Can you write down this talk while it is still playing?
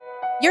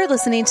You're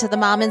listening to the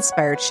Mom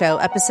Inspired Show,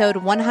 episode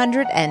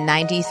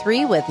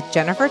 193 with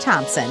Jennifer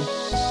Thompson.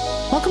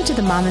 Welcome to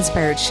the Mom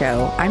Inspired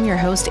Show. I'm your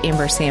host,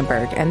 Amber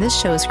Sandberg, and this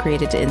show is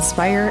created to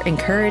inspire,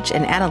 encourage,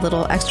 and add a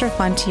little extra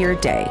fun to your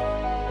day.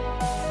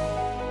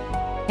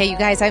 Hey, you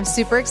guys, I'm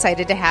super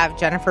excited to have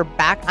Jennifer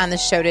back on the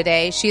show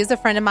today. She is a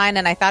friend of mine,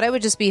 and I thought it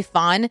would just be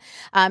fun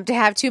to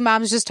have two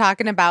moms just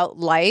talking about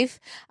life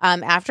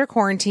after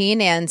quarantine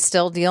and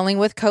still dealing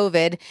with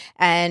COVID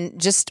and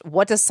just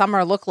what does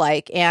summer look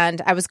like.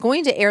 And I was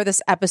going to air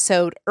this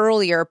episode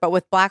earlier, but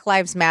with Black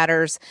Lives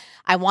Matters,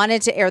 I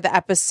wanted to air the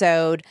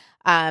episode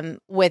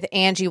with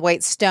Angie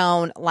White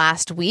Stone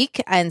last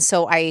week. And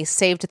so I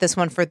saved this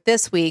one for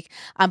this week.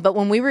 But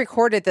when we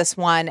recorded this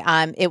one,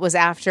 it was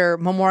after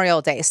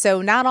Memorial Day.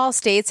 So not all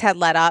states had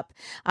let up.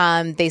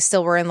 They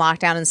still were in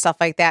lockdown and stuff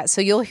like that.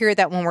 So you'll hear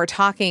that when we're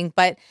talking.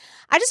 But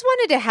I just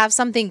wanted to have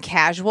something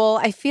casual.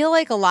 I feel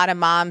like a lot of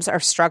moms are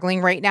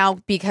struggling right now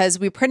because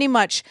we pretty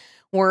much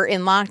we're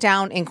in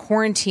lockdown and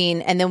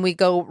quarantine, and then we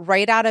go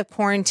right out of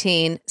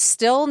quarantine,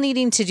 still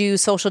needing to do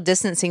social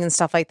distancing and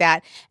stuff like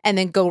that, and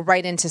then go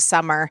right into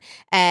summer.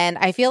 And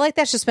I feel like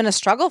that's just been a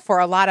struggle for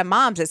a lot of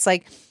moms. It's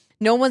like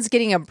no one's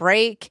getting a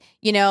break.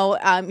 You know,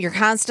 you're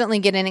constantly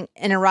getting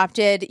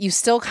interrupted. You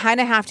still kind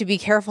of have to be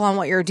careful on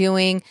what you're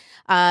doing.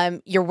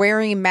 You're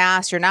wearing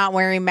masks, you're not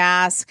wearing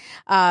masks.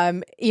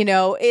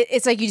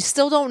 It's like you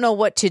still don't know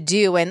what to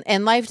do.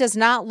 And life does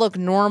not look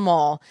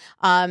normal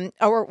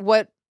or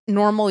what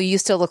normal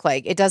used to look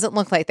like. It doesn't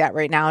look like that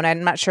right now, and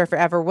I'm not sure if it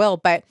ever will,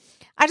 but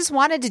I just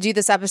wanted to do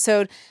this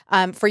episode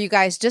for you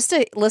guys just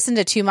to listen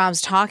to two moms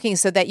talking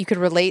so that you could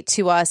relate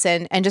to us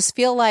and just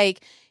feel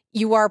like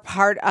you are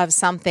part of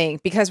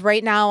something, because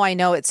right now I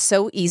know it's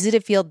so easy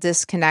to feel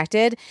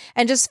disconnected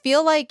and just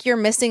feel like you're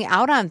missing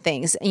out on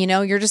things. You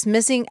know, you're just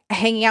missing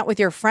hanging out with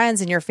your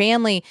friends and your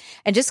family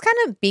and just kind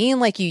of being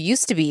like you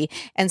used to be.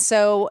 And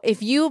so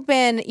if you've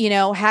been,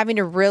 having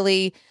to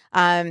really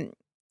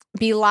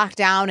be locked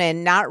down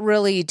and not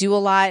really do a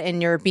lot, and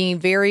you're being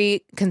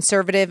very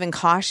conservative and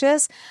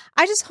cautious,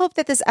 I just hope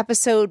that this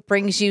episode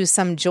brings you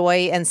some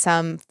joy and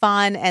some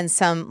fun and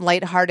some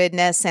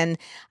lightheartedness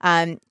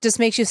and just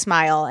makes you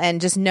smile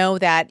and just know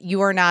that you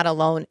are not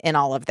alone in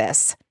all of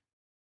this.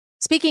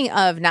 Speaking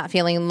of not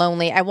feeling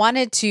lonely, I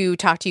wanted to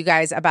talk to you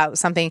guys about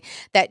something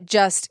that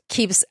just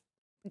keeps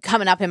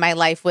coming up in my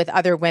life with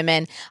other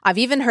women. I've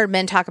even heard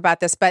men talk about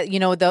this, but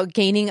the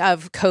gaining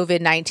of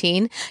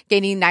COVID-19,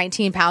 gaining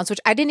 19 pounds, which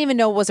I didn't even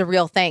know was a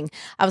real thing.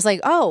 I was like,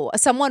 oh,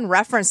 someone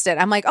referenced it.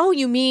 I'm like, oh,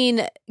 you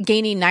mean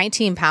gaining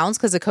 19 pounds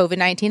because of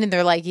COVID-19? And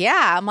they're like,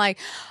 yeah. I'm like,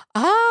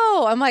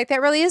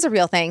 that really is a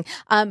real thing.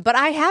 But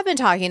I have been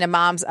talking to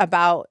moms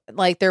about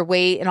like their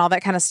weight and all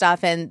that kind of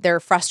stuff. And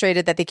they're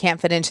frustrated that they can't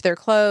fit into their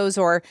clothes,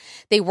 or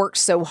they worked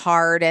so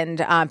hard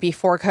and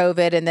before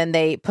COVID, and then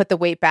they put the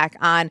weight back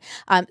on.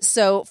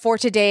 So for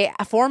today,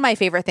 for my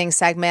favorite things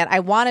segment, I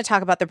want to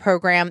talk about the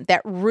program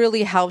that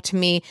really helped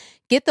me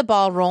get the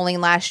ball rolling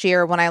last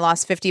year when I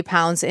lost 50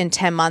 pounds in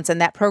 10 months. And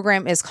that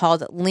program is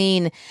called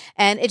Lean.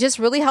 And it just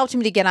really helped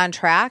me to get on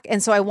track.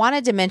 And so I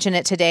wanted to mention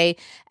it today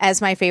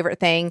as my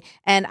favorite thing.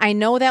 And I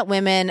know that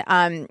women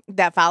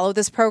that follow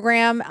this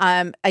program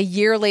a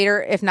year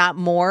later, if not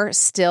more,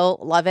 still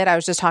love it. I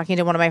was just talking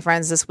to one of my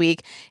friends this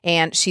week,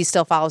 and she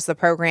still follows the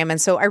program.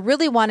 And so I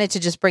really wanted to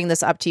just bring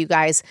this up to you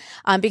guys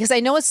because I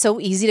know it's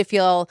so easy to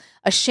feel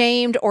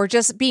ashamed or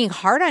just being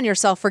hard on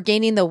yourself for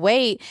gaining the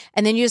weight.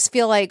 And then you just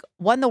feel like,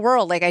 what in the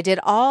world? Like I did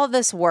all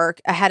this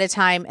work ahead of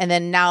time, and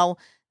then now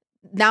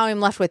I'm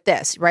left with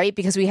this, right?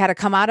 Because we had to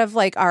come out of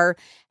like our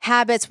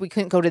habits. We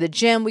couldn't go to the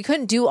gym. We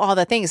couldn't do all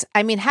the things.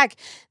 I mean, heck,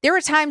 there were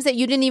times that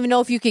you didn't even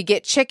know if you could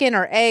get chicken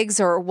or eggs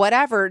or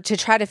whatever to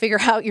try to figure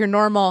out your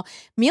normal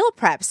meal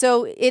prep.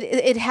 So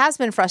it has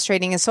been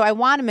frustrating. And so I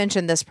want to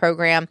mention this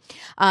program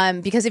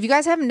because if you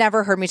guys have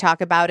never heard me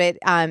talk about it,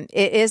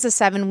 it is a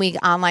 7-week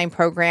online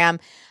program.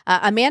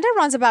 Amanda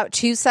runs about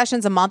 2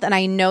 sessions a month, and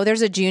I know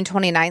there's a June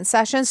 29th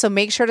session. So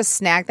make sure to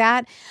snag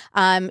that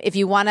if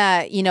you want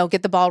to,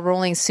 get the ball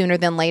rolling sooner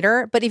than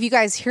later. But if you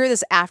guys hear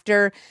this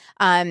after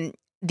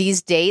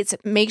these dates,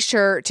 make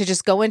sure to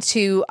just go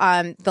into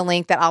the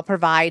link that I'll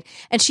provide.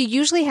 And she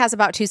usually has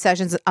about 2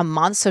 sessions a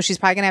month. So she's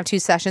probably going to have 2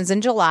 sessions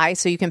in July.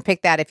 So you can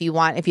pick that if you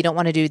want, if you don't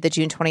want to do the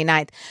June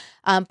 29th.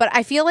 But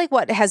I feel like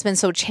what has been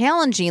so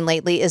challenging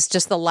lately is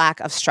just the lack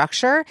of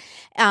structure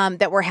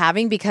that we're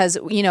having because,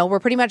 we're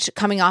pretty much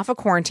coming off of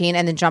quarantine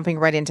and then jumping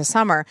right into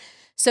summer.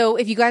 So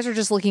if you guys are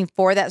just looking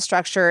for that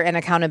structure and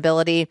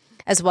accountability,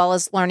 as well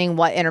as learning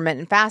what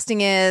intermittent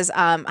fasting is,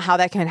 how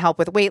that can help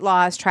with weight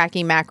loss,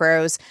 tracking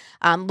macros,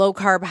 low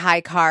carb,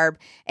 high carb,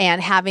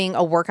 and having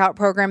a workout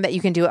program that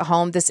you can do at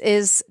home. This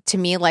is, to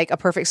me, like a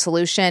perfect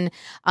solution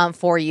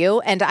for you.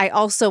 And I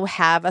also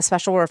have a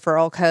special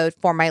referral code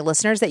for my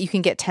listeners that you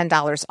can get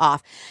 $10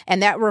 off.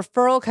 And that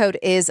referral code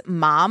is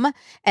MOM.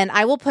 And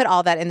I will put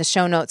all that in the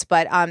show notes.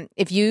 But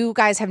if you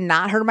guys have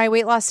not heard my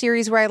weight loss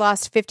series where I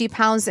lost 50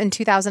 pounds in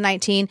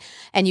 2019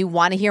 and you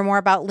want to hear more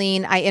about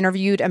lean, I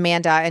interviewed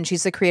Amanda, and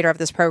she's the creator of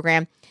this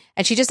program.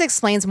 And she just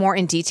explains more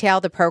in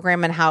detail the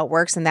program and how it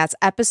works. And that's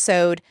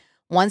episode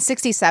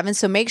 167.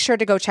 So make sure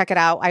to go check it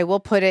out. I will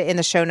put it in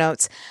the show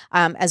notes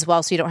as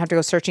well, so you don't have to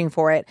go searching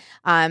for it.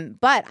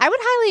 But I would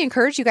highly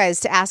encourage you guys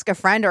to ask a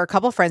friend or a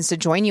couple friends to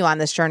join you on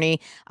this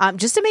journey,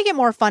 just to make it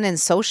more fun and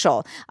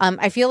social.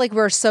 I feel like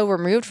we're so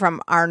removed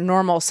from our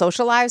normal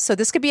social lives. So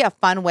this could be a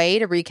fun way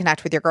to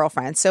reconnect with your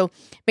girlfriends. So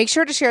make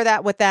sure to share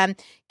that with them.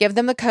 Give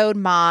them the code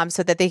MOM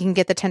so that they can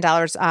get the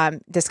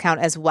 $10 discount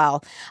as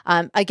well.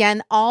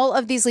 Again, all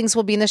of these links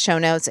will be in the show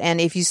notes.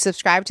 And if you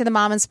subscribe to the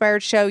Mom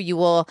Inspired Show, you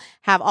will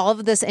have all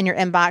of this in your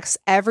inbox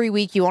every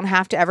week. You won't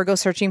have to ever go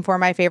searching for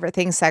my favorite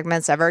things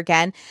segments ever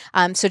again.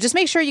 So just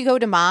make sure you go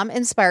to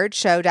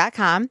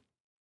mominspiredshow.com.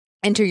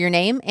 Enter your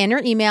name and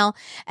your email,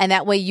 and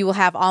that way you will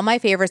have all my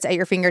favorites at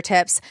your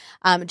fingertips.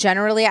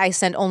 Generally, I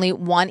send only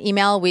one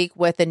email a week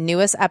with the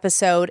newest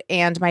episode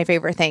and my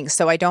favorite things.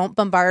 So I don't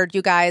bombard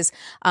you guys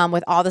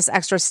with all this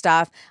extra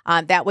stuff.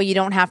 That way you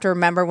don't have to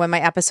remember when my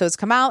episodes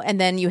come out,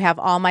 and then you have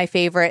all my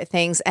favorite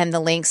things and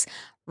the links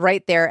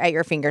right there at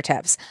your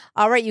fingertips.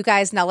 All right, you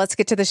guys, now let's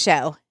get to the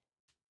show.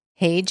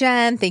 Hey,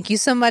 Jen, thank you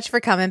so much for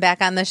coming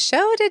back on the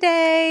show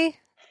today.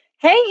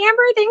 Hey,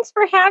 Amber, thanks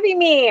for having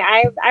me.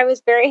 I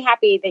was very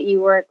happy that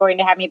you were going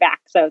to have me back.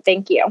 So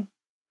thank you.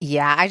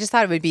 Yeah, I just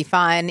thought it would be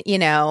fun,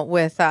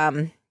 with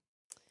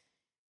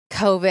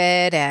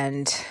COVID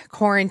and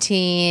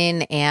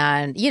quarantine.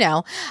 And,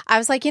 I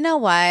was like, you know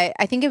what?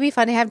 I think it'd be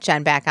fun to have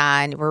Jen back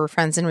on. We're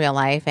friends in real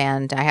life,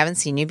 and I haven't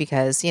seen you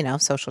because,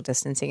 social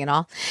distancing and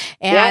all.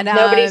 And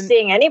nobody's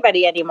seeing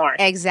anybody anymore.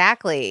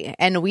 Exactly.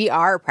 And we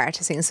are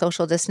practicing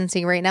social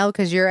distancing right now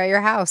because you're at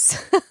your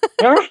house.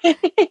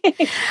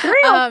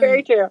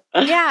 Very true.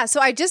 Yeah.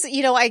 So I just,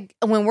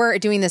 when we're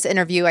doing this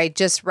interview, I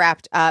just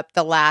wrapped up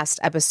the last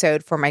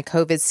episode for my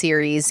COVID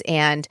series.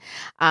 And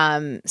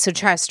so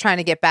just trying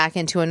to get back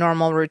into a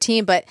normal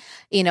routine. But,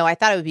 I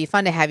thought it would be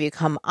fun to have you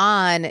come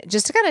on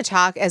just to kind of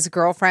talk as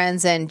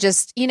girlfriends and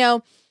just,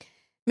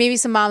 maybe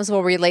some moms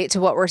will relate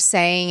to what we're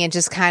saying and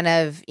just kind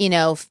of,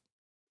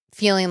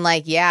 feeling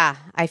like, yeah,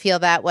 I feel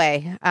that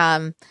way.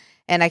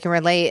 And I can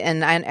relate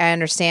and I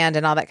understand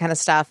and all that kind of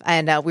stuff.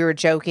 And we were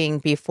joking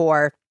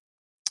before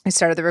I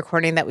started the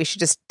recording that we should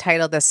just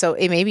title this. So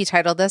it may be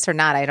titled this or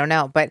not. I don't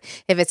know. But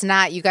if it's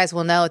not, you guys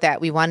will know that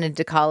we wanted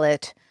to call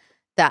it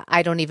the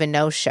I Don't Even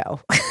Know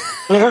Show.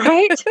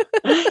 Right?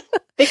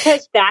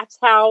 Because that's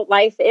how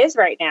life is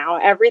right now.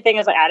 Everything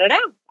is like, I don't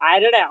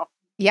know.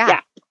 Yeah.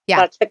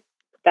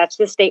 That's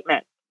the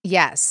statement.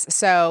 Yes.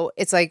 So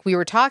it's like we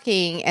were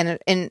talking and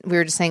we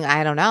were just saying,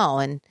 I don't know.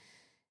 And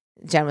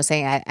Jen was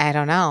saying, I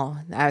don't know.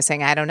 I was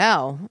saying, I don't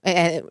know.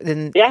 And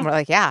then we're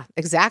like, yeah,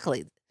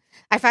 exactly.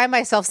 I find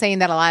myself saying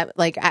that a lot.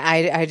 Like,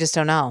 I just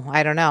don't know.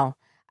 I don't know.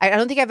 I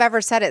don't think I've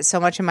ever said it so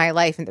much in my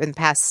life in the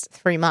past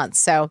 3 months.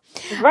 So,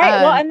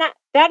 right. Well, and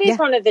that is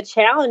one of the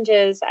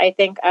challenges, I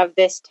think, of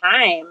this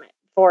time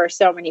for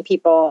so many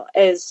people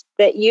is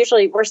that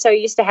usually we're so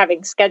used to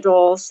having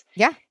schedules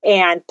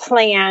and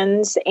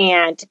plans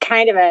and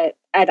kind of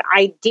an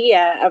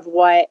idea of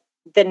what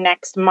the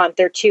next month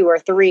or 2 or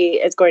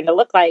 3 is going to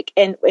look like.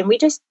 And we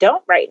just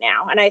don't right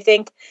now. And I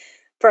think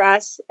for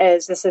us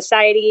as a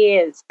society,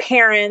 as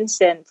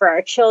parents, and for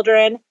our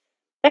children,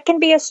 that can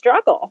be a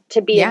struggle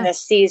to be in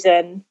this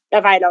season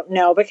of I don't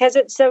know, because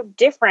it's so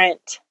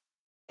different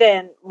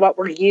than what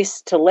we're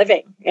used to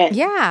living in.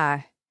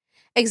 Yeah,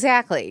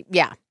 exactly.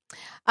 Yeah.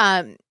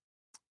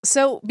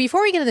 So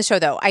before we get into the show,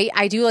 though,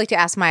 I do like to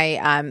ask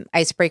my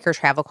icebreaker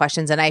travel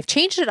questions, and I've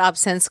changed it up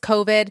since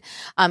COVID.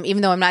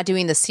 Even though I'm not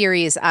doing the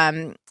series,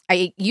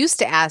 I used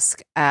to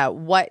ask,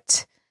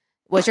 what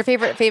was your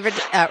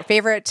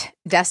favorite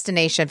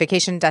destination,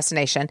 vacation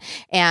destination?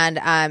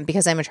 And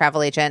because I'm a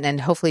travel agent,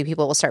 and hopefully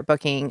people will start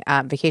booking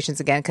vacations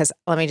again. Because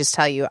let me just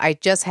tell you, I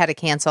just had to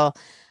cancel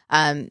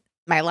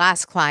my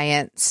last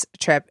client's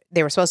trip.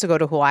 They were supposed to go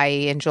to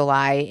Hawaii in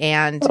July,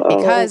 and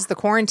because the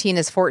quarantine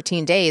is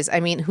 14 days, I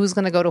mean, who's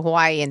going to go to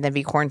Hawaii and then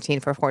be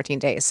quarantined for 14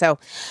 days? So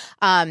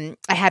I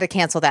had to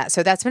cancel that.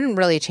 So that's been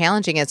really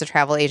challenging as a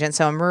travel agent.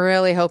 So I'm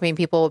really hoping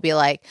people will be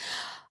like,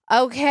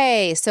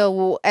 okay,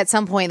 so at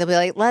some point they'll be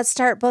like, let's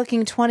start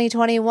booking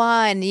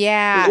 2021.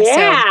 Yeah.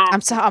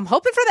 So I'm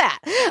hoping for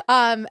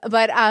that.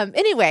 But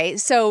anyway,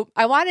 so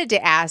I wanted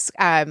to ask,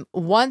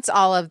 once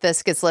all of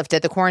this gets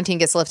lifted, the quarantine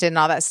gets lifted and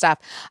all that stuff,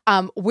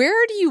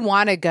 where do you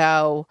want to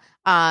go?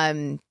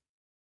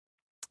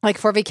 Like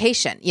for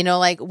vacation,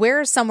 like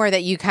where's somewhere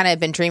that you kind of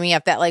been dreaming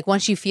of that, like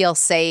once you feel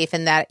safe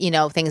and that,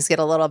 things get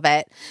a little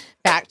bit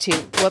back to,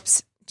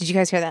 whoops. Did you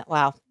guys hear that?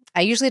 Wow.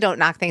 I usually don't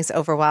knock things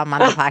over while I'm on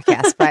the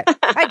podcast, but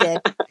I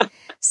did.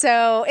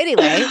 So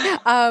anyway,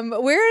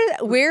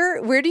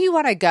 where do you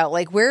want to go?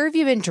 Like, where have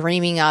you been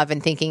dreaming of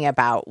and thinking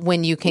about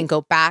when you can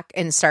go back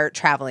and start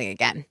traveling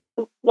again?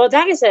 Well,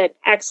 that is an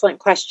excellent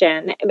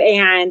question.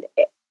 And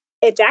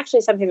it's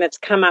actually something that's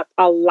come up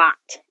a lot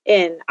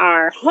in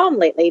our home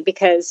lately,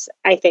 because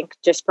I think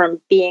just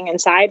from being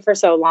inside for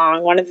so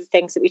long, one of the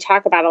things that we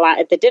talk about a lot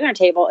at the dinner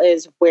table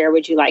is where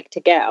would you like to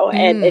go?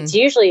 And it's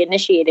usually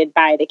initiated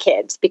by the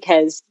kids,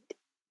 because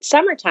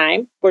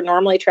summertime, we're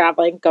normally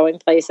traveling, going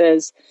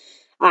places,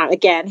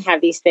 again, have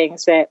these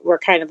things that we're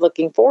kind of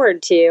looking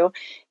forward to.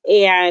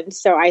 And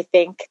so I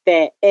think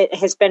that it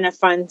has been a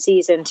fun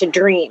season to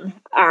dream.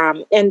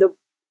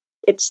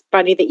 It's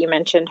funny that you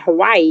mentioned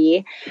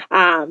Hawaii,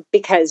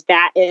 because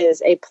that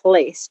is a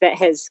place that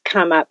has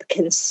come up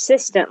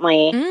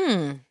consistently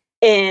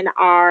in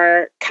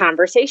our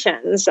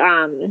conversations.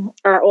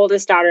 Our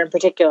oldest daughter in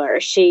particular,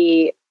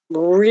 she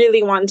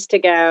really wants to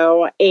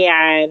go.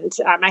 And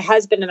my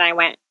husband and I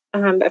went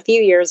a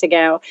few years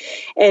ago.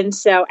 And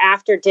so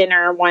after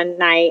dinner one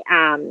night,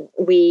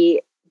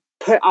 we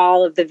put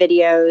all of the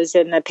videos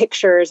and the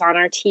pictures on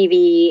our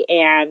TV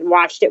and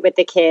watched it with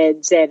the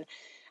kids, and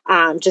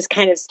just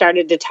kind of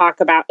started to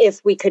talk about,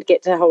 if we could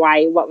get to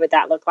Hawaii, what would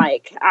that look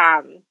like?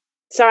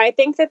 So I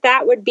think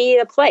that would be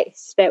a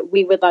place that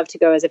we would love to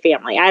go as a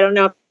family. I don't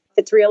know if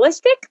it's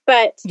realistic,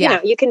 but you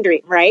know, you can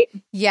dream, right?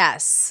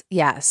 Yes.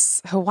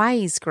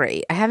 Hawaii's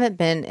great. I haven't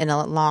been in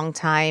a long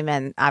time,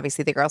 and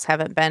obviously the girls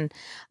haven't been,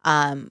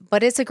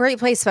 but it's a great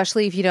place,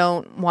 especially if you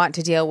don't want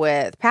to deal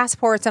with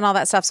passports and all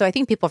that stuff. So I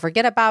think people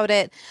forget about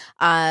it.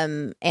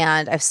 And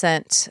I've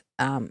sent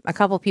a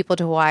couple people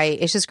to Hawaii.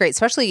 It's just great,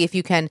 especially if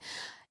you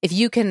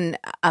can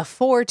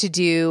afford to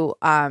do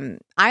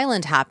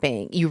island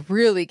hopping. You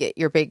really get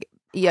your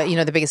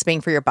the biggest bang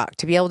for your buck,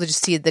 to be able to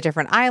just see the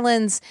different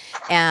islands,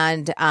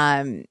 and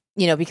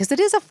because it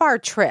is a far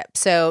trip.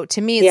 So to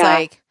me, it's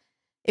like,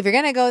 if you're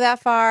going to go that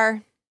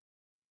far,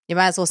 you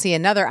might as well see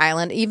another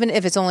island. Even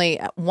if it's only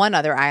one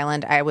other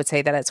island, I would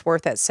say that it's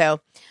worth it. So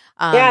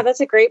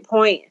that's a great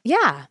point.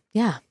 Yeah.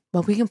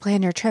 Well, we can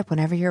plan your trip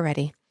whenever you're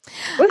ready.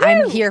 Woo-hoo!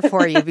 I'm here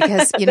for you,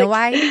 because you know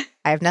why?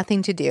 I have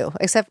nothing to do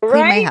except clean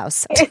my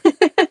house.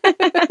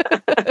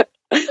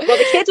 Well,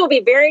 the kids will be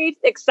very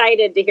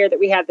excited to hear that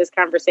we had this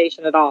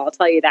conversation at all. I'll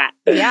tell you that.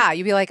 Yeah.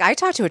 You'd be like, I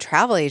talked to a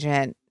travel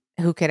agent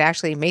who could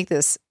actually make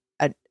this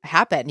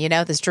happen,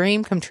 this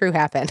dream come true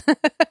happen.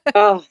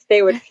 Oh,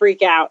 they would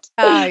freak out.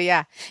 Oh,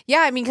 yeah. Yeah.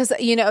 I mean, because,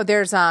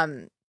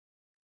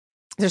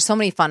 there's so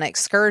many fun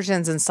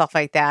excursions and stuff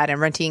like that,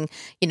 and renting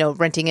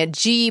a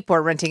Jeep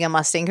or renting a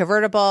Mustang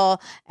convertible,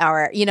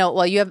 or, you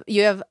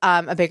have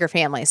a bigger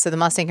family. So the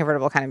Mustang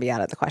convertible kind of be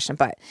out of the question,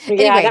 but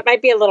anyway, that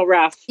might be a little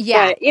rough.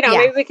 Yeah. But,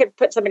 maybe we could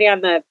put somebody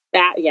on that.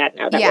 Yeah,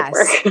 no, that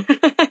would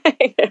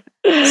work.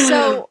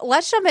 So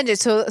let's jump into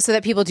so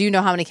that people do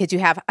know how many kids you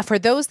have. For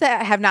those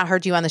that have not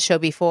heard you on the show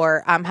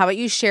before, how about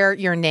you share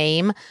your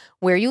name,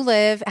 where you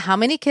live, how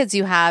many kids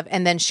you have,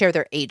 and then share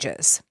their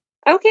ages.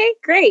 Okay,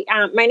 great.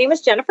 My name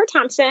is Jennifer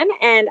Thompson,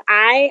 and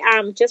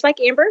I, just like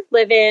Amber,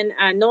 live in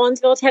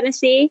Nolensville,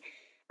 Tennessee.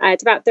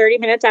 It's about 30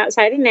 minutes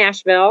outside of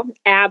Nashville.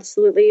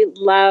 Absolutely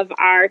love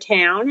our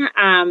town.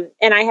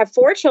 And I have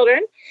 4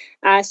 children.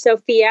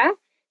 Sophia,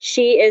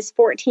 she is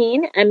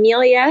 14.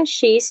 Amelia,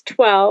 she's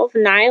 12.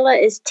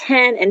 Nyla is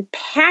 10. And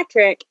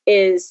Patrick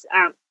is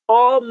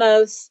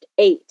almost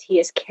 8. He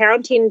is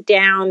counting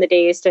down the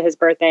days to his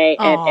birthday.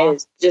 Aww. And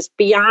is just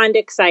beyond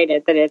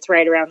excited that it's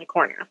right around the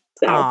corner.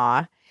 So.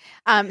 Aww.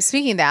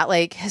 Speaking of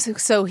that,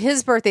 so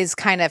his birthday is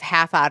kind of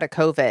half out of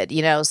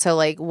COVID,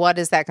 so what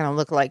is that going to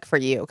look like for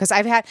you? Because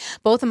I've had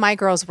both of my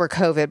girls were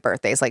COVID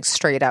birthdays, like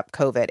straight up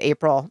COVID,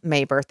 April,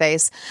 May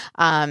birthdays.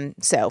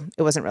 So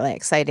it wasn't really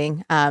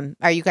exciting.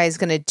 Are you guys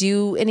going to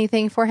do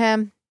anything for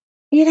him?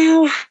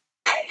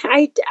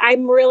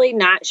 I'm really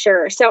not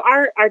sure. So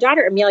our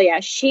daughter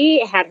Amelia,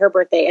 she had her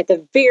birthday at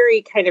the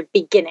very kind of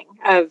beginning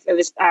of, it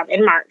was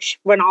in March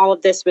when all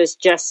of this was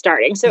just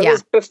starting. So it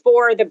was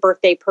before the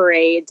birthday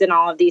parades and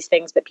all of these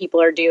things that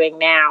people are doing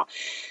now.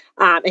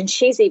 And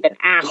she's even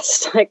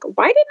asked, why didn't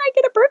I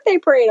get a birthday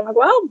parade? I'm like,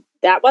 well,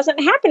 that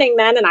wasn't happening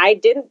then. And I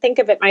didn't think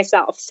of it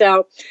myself.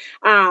 So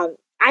I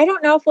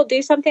don't know if we'll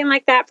do something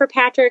like that for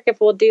Patrick, if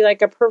we'll do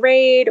like a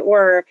parade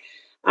or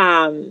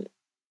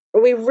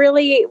we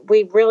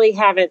really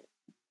haven't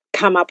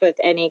come up with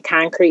any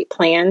concrete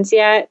plans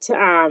yet.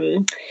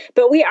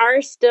 But we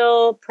are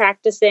still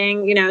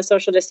practicing,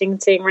 social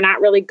distancing. We're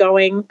not really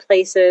going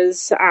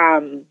places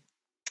other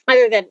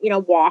than,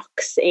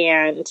 walks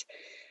and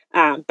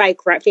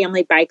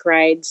family bike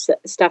rides,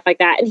 stuff like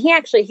that. And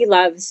he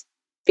loves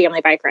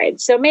family bike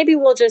rides. So maybe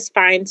we'll just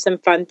find some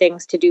fun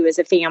things to do as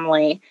a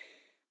family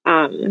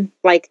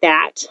like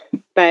that.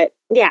 But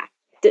yeah,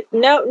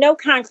 no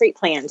concrete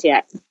plans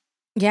yet.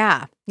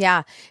 Yeah.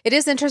 It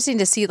is interesting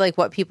to see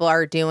what people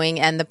are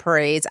doing and the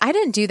parades. I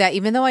didn't do that,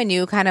 even though I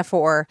knew kind of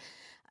for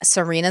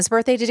Serena's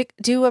birthday to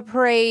do a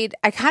parade.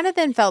 I kind of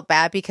then felt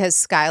bad because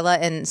Skyla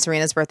and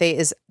Serena's birthday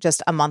is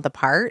just a month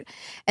apart.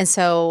 And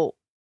so,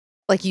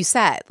 like you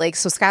said,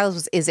 so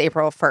Skyla's is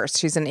April 1st.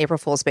 She's an April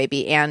Fool's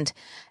baby. And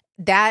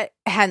that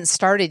hadn't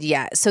started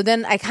yet. So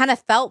then I kind of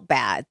felt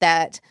bad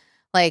that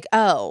I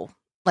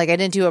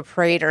didn't do a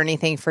parade or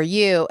anything for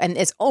you. And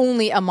it's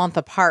only a month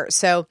apart.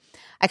 So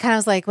I kind of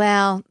was like,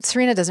 well,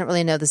 Serena doesn't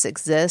really know this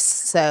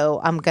exists, so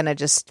I'm going to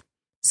just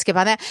skip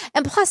on that.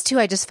 And plus, too,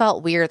 I just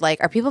felt weird.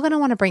 Are people going to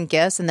want to bring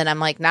gifts? And then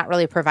I'm not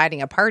really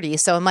providing a party.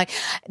 So I'm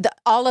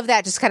all of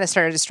that just kind of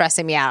started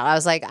stressing me out. I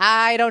was like,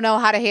 I don't know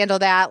how to handle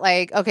that.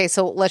 Okay,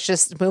 so let's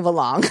just move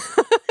along.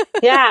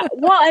 Yeah.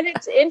 Well, and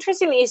it's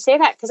interesting that you say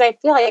that, because I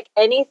feel like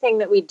anything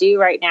that we do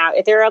right now,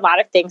 there are a lot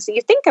of things that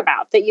you think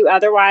about that you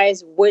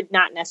otherwise would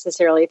not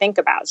necessarily think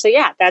about. So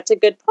yeah, that's a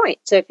good point.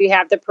 So if you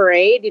have the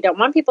parade, you don't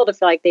want people to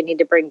feel like they need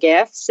to bring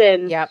gifts.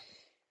 And yep.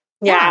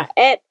 Yeah.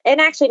 And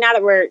actually, now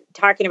that we're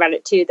talking about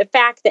it too, the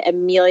fact that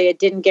Amelia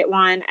didn't get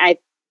one, I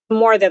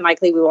more than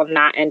likely we will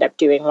not end up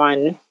doing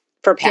one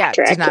for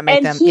Patrick. Yeah, to not make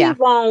and them, he yeah.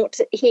 won't,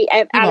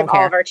 out of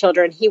all of our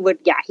children, he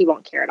won't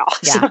care at all.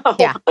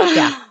 Yeah. So.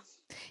 Yeah.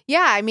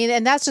 Yeah, I mean,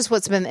 and that's just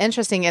what's been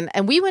interesting.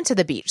 And we went to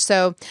the beach.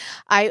 So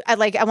I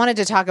wanted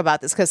to talk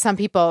about this because some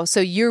people, so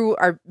you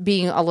are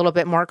being a little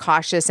bit more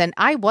cautious, and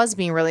I was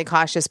being really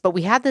cautious, but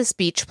we had this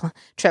beach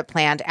trip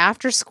planned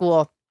after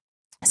school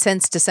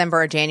since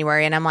December or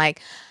January. And I'm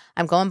like,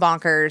 I'm going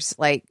bonkers,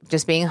 like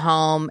just being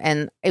home.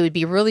 And it would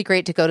be really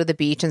great to go to the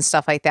beach and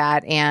stuff like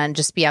that and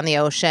just be on the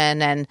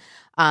ocean. And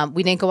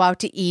we didn't go out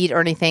to eat or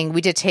anything.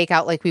 We did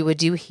takeout like we would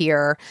do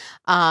here.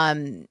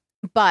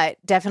 But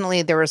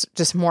definitely there was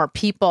just more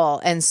people.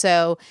 And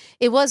so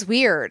it was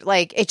weird.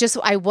 Like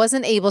I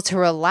wasn't able to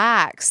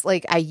relax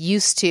like I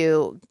used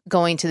to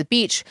going to the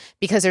beach,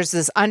 because there's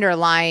this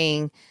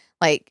underlying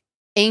like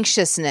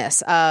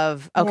anxiousness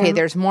of, okay,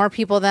 there's more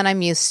people than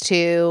I'm used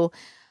to.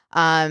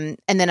 And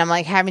then I'm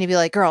like having to be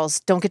like, girls,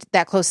 don't get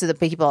that close to the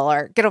people,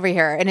 or get over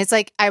here. And it's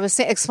like, I was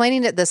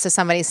explaining this to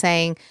somebody,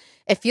 saying,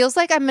 it feels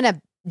like I'm in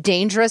a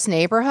dangerous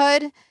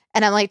neighborhood.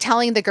 And I'm like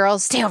telling the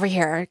girls, stay over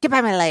here, get by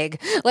my leg.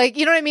 Like,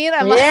 you know what I mean?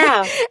 I'm like,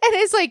 and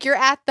it's like, you're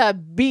at the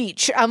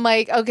beach. I'm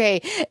like,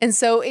 okay. And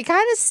so it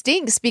kind of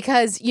stinks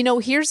because,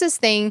 here's this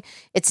thing.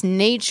 It's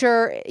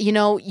nature, you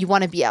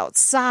want to be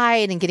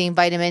outside and getting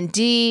vitamin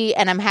D.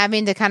 And I'm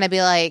having to kind of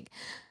be like,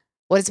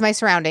 what is my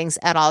surroundings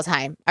at all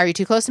time? Are you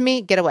too close to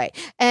me? Get away.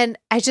 And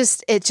it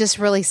just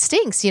really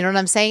stinks. You know what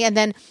I'm saying? And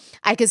then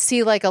I could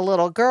see like a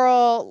little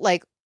girl,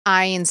 like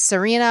eyeing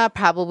Serena,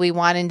 probably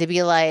wanting to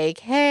be like,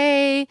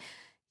 hey,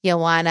 you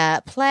want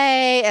to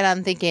play? And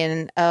I'm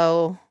thinking,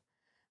 oh,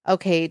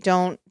 okay,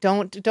 don't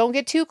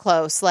get too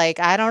close. Like,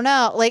 I don't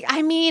know. Like,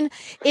 I mean,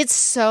 it's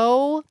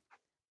so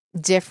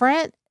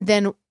different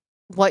than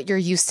what you're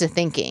used to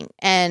thinking.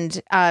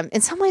 And in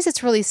some ways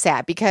it's really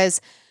sad,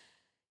 because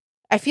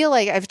I feel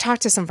like I've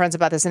talked to some friends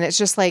about this, and it's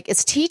just like,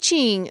 it's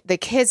teaching the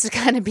kids to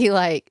kind of be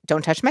like,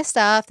 don't touch my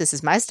stuff. This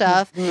is my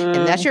stuff.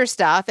 And that's your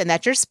stuff. And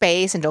that's your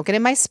space. And don't get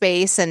in my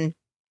space. And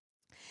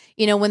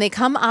when they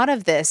come out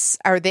of this,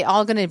 are they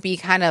all going to be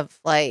kind of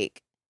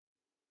like,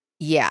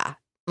 yeah,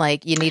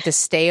 like you need to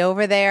stay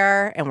over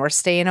there and we're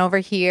staying over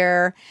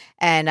here.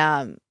 And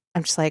I'm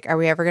just like, are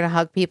we ever going to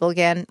hug people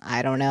again?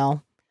 I don't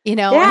know.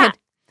 Yeah.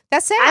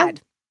 That's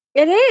sad.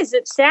 It is.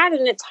 It's sad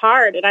and it's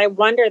hard. And I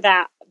wonder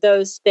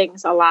those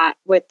things a lot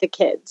with the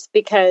kids,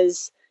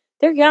 because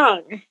they're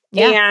young.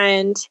 Yeah.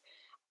 And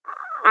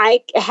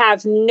I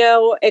have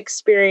no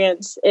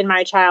experience in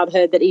my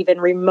childhood that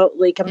even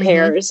remotely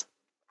compares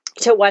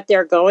to what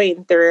they're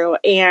going through.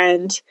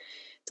 And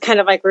it's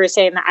kind of like we were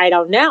saying, that I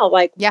don't know,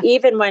 like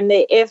even when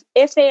if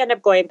they end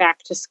up going back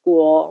to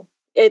school,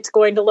 it's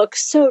going to look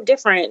so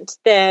different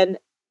than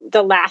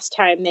the last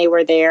time they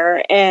were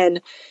there.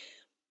 And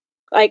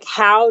like,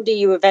 how do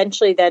you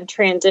eventually then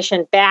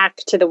transition back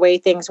to the way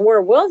things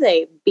were? Will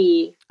they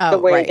be the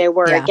way they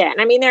were again?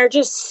 I mean, there are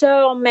just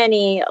so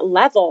many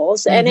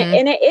levels, and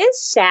it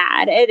is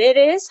sad. It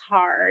is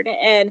hard.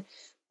 And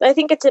I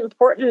think it's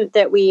important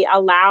that we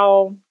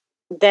allow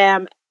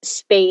them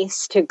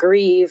space to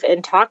grieve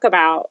and talk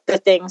about the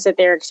things that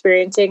they're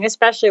experiencing,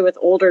 especially with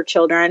older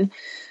children.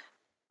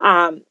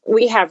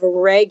 We have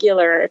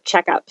regular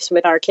checkups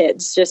with our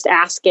kids, just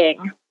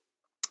asking.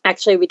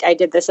 Actually, I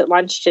did this at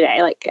lunch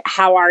today. Like,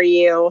 how are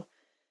you?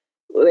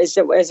 Was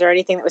there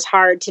anything that was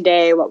hard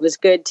today? What was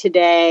good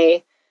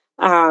today?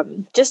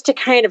 Just to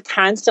kind of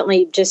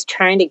constantly just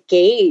trying to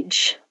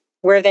gauge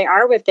where they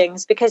are with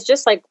things, because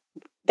just like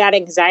that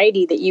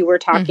anxiety that you were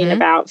talking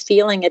about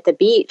feeling at the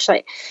beach,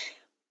 like,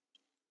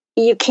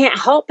 you can't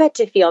help but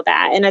to feel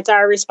that. And it's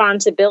our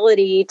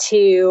responsibility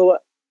to,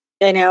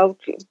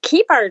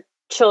 keep our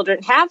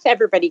children, have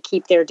everybody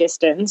keep their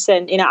distance.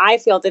 And, I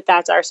feel that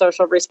that's our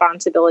social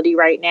responsibility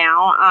right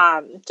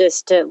now,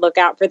 just to look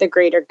out for the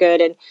greater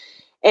good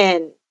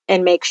and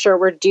make sure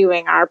we're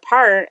doing our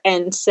part.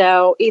 And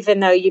so even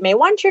though you may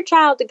want your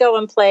child to go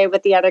and play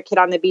with the other kid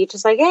on the beach,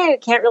 it's like, hey, I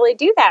can't really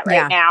do that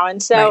right now.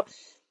 And so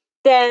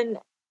then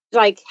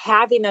like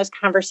having those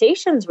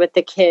conversations with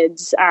the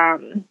kids,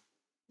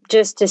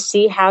 just to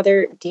see how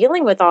they're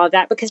dealing with all of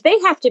that, because they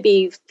have to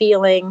be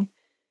feeling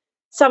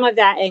some of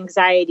that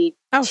anxiety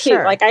too.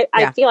 Sure. Like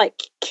I feel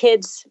like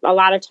kids a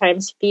lot of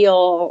times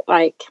feel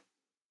like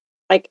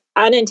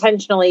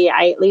unintentionally,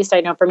 at least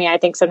I know for me, I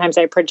think sometimes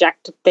I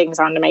project things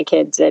onto my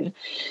kids, and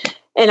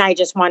I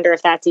just wonder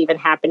if that's even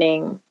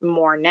happening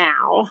more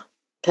now,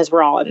 because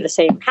we're all in the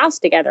same house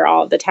together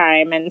all the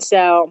time. And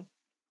so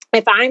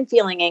if I'm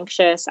feeling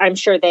anxious, I'm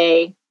sure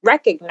they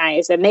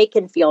recognize and they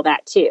can feel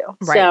that too.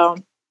 Right. So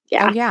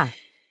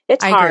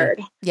it's hard.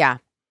 Agree. Yeah,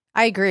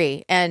 I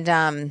agree. And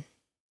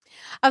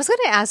I was going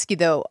to ask you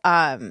though,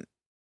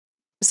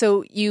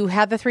 So you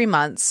had the 3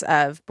 months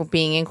of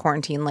being in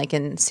quarantine, like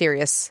in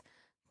serious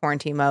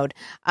quarantine mode.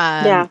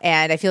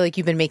 And I feel like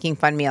you've been making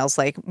fun meals,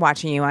 like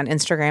watching you on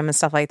Instagram and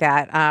stuff like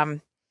that.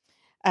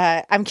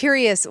 I'm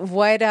curious,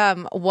 what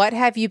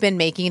have you been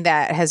making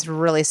that has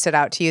really stood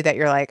out to you that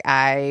you're like,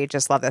 I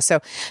just love this?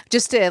 So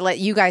just to let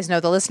you guys know,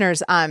 the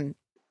listeners,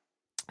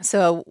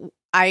 so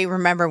I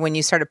remember when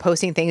you started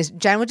posting things,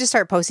 Jen would just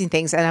start posting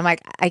things and I'm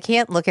like, I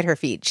can't look at her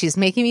feed. She's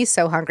making me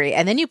so hungry.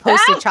 And then you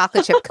posted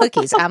chocolate chip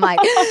cookies. I'm like,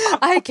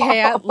 I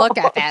can't look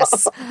at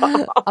this.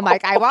 I'm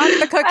like, I want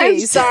the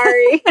cookies. I'm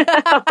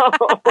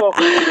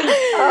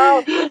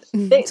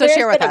sorry. So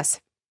share with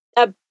us.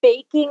 A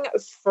baking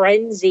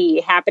frenzy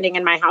happening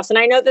in my house. And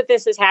I know that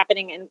this is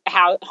happening in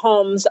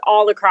homes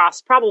all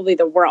across probably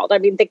the world. I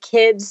mean, the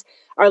kids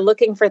are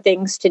looking for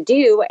things to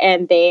do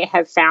and they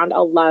have found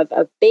a love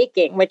of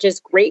baking, which is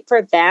great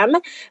for them.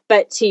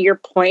 But to your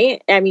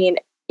point, I mean,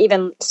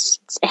 even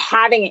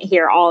having it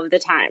here all of the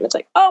time, it's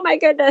like, oh my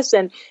goodness.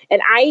 And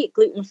I eat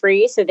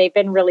gluten-free, so they've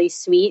been really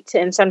sweet.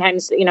 And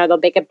sometimes, they'll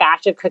bake a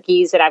batch of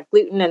cookies that have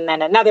gluten and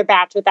then another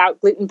batch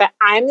without gluten. But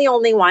I'm the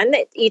only one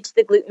that eats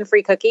the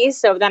gluten-free cookies.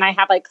 So then I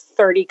have like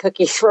 30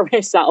 cookies for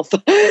myself.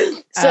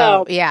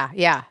 So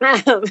yeah.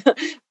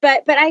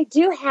 But I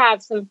do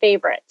have some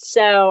favorites.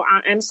 So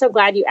I'm so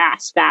glad you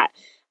asked that.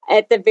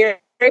 At the very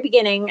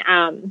beginning,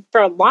 for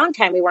a long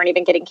time, we weren't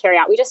even getting carry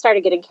out. We just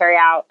started getting carry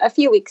out a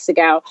few weeks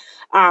ago.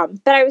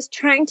 But I was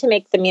trying to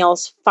make the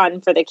meals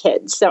fun for the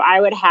kids. So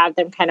I would have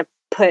them kind of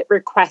put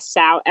requests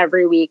out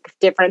every week,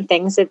 different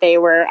things that they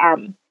were,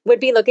 would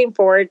be looking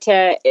forward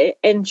to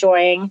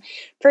enjoying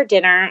for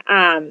dinner.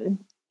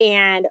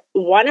 And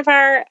one of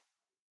our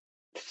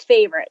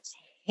favorites,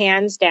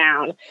 hands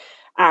down,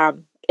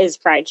 is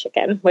fried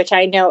chicken, which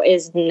I know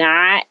is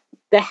not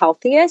the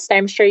healthiest.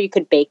 I'm sure you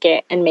could bake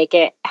it and make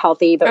it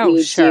healthy, but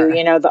we do,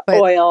 the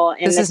oil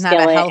in the skillet. This is not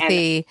a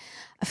healthy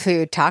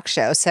food talk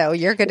show, so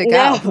you're good to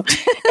go. No,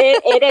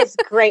 it is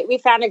great. We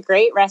found a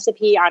great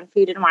recipe on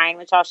Food and Wine,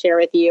 which I'll share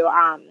with you.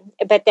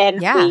 But then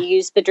we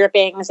use the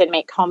drippings and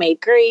make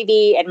homemade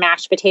gravy and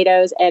mashed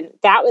potatoes. And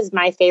that was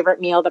my favorite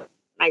meal that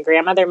my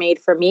grandmother made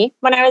for me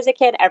when I was a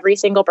kid. Every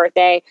single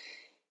birthday,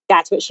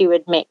 that's what she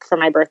would make for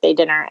my birthday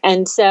dinner.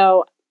 And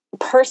so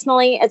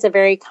personally, it's a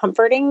very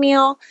comforting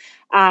meal.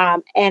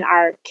 And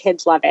our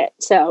kids love it.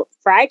 So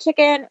fried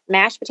chicken,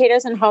 mashed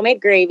potatoes, and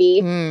homemade gravy.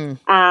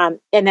 And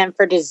then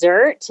for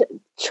dessert,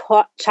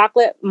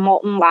 chocolate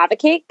molten lava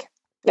cake.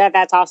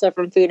 That's also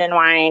from Food and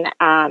Wine.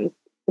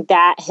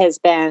 That has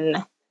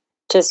been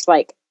just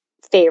like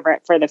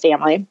favorite for the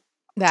family.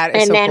 That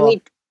is and so then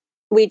cool.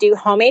 we do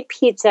homemade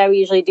pizza. We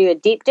usually do a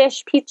deep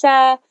dish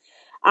pizza,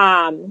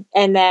 and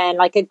then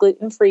like a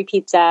gluten-free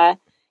pizza.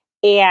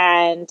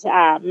 And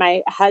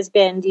my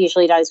husband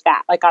usually does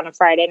that, like on a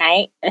Friday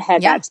night.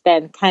 That's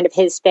been kind of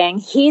his thing.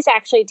 He's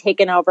actually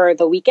taken over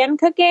the weekend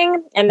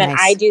cooking, and then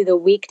I do the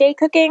weekday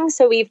cooking.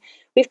 So we've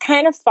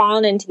kind of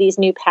fallen into these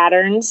new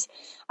patterns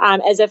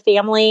as a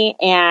family,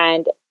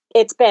 and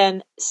it's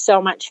been so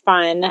much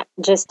fun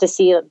just to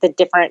see the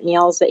different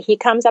meals that he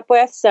comes up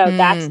with. So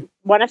that's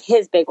one of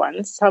his big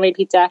ones, homemade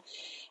pizza.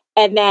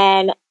 And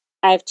then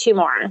I have two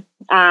more.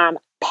 Pad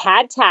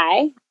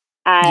Thai.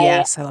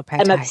 I love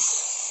pad Thai. I'm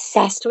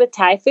obsessed with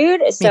Thai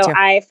food. So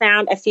I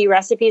found a few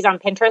recipes on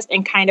Pinterest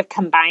and kind of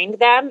combined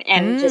them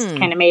and just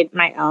kind of made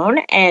my own.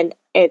 And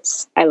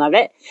I love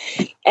it.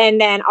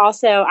 And then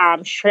also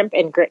shrimp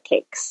and grit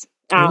cakes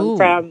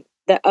from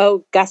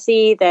the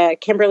Gussie, the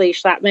Kimberly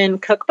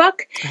Schlattman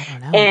cookbook.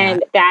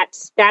 And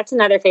that's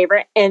another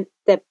favorite. And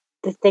the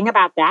thing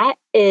about that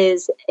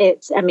is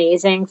it's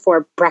amazing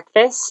for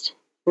breakfast,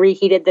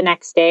 reheated the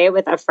next day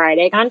with a fried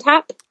egg on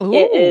top.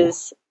 It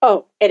is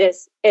so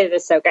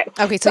good.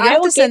 Okay, so you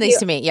have to send these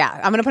to me. Yeah,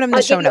 I'm going to put them in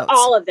the show notes.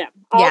 All of them,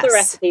 all the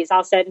recipes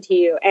I'll send to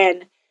you.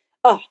 And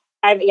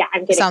I'm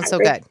getting sounds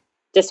hungry. So good.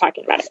 Just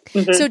talking about it.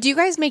 Mm-hmm. So do you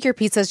guys make your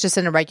pizzas just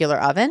in a regular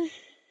oven?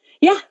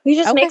 Yeah,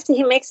 he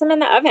makes them in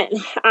the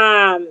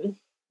oven.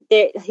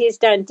 He's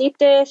done deep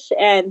dish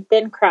and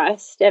thin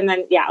crust, and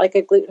then like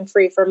a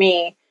gluten-free for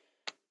me.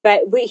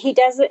 But he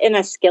does it in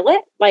a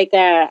skillet, like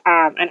an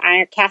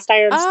cast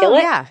iron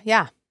skillet.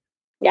 Yeah.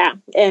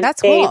 And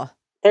that's cool.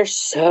 They're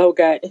so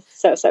good,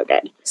 so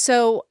good.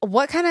 So,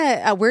 what kind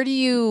of? Where do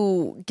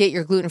you get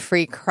your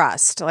gluten-free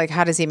crust? Like,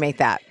 how does he make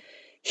that?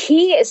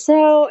 He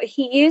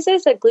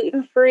uses a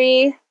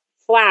gluten-free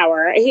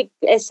flour. He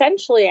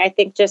essentially, I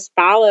think, just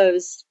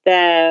follows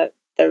the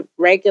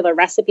regular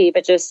recipe,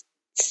 but just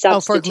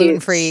substitutes. For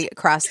gluten-free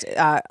crust,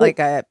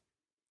 the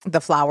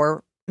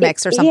flour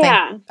mix or something.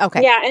 Yeah.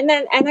 Okay. Yeah. And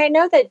I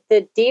know that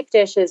the deep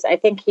dishes, I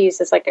think he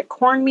uses like a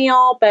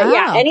cornmeal, but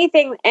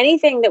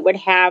anything that would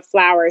have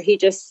flour, he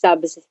just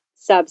subs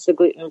the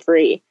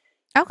gluten-free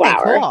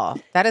flour.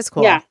 Cool. That is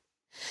cool. Yeah.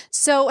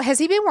 So has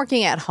he been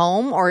working at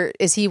home or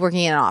is he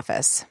working in an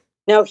office?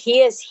 No, he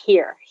is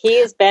here. He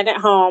has been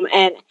at home,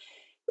 and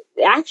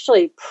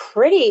actually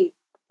pretty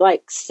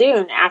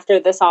soon after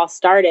this all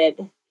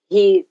started,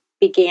 he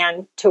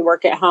began to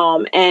work at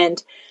home.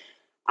 And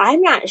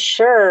I'm not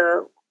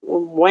sure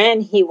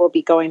when he will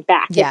be going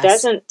back. Yes. It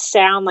doesn't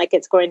sound like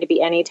it's going to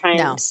be anytime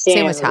soon.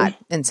 Same with Todd.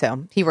 And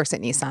so he works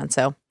at Nissan.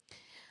 So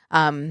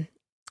I'm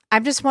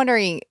just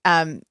wondering,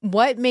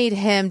 what made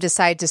him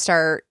decide to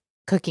start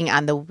cooking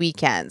on the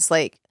weekends?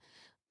 Like,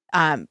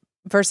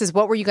 versus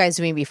what were you guys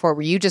doing before?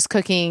 Were you just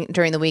cooking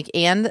during the week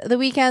and the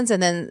weekends?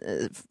 And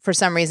then for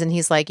some reason,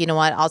 he's like, you know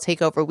what, I'll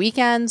take over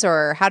weekends,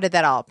 or how did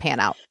that all pan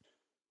out?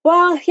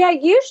 Well, yeah,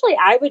 usually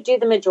I would do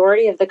the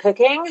majority of the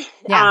cooking.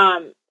 Yeah.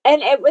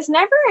 And it was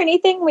never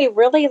anything we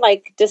really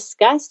like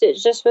discussed. It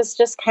just was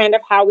just kind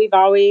of how we've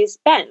always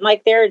been.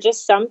 Like there are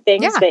just some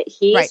things that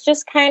he's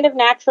just kind of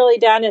naturally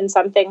done and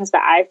some things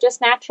that I've just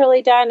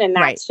naturally done. And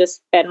that's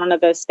just been one of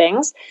those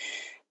things.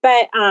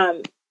 But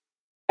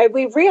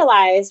we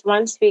realized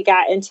once we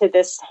got into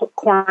this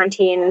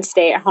quarantine and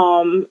stay at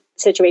home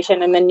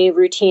situation and the new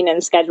routine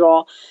and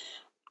schedule,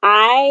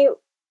 I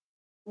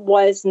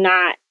was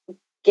not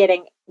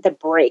getting the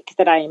break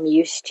that I am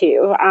used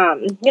to.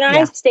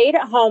 I stayed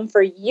at home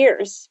for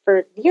years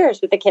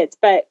with the kids,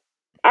 but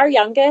our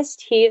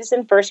youngest, he's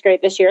in first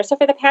grade this year. So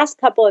for the past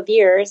couple of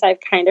years, I've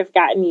kind of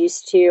gotten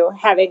used to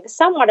having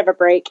somewhat of a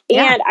break.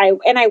 Yeah.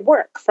 And I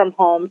work from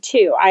home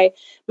too.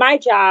 My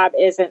job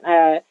isn't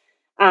a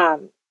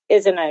 9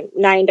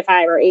 to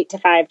 5 or 8 to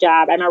 5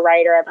 job. I'm a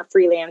writer. I'm a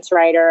freelance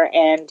writer.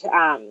 And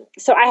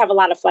so I have a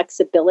lot of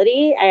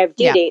flexibility. I have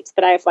due dates,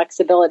 but I have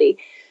flexibility.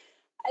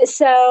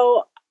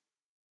 So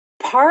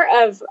part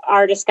of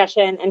our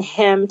discussion and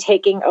him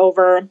taking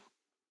over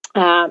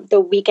the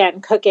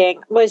weekend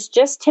cooking was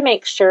just to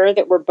make sure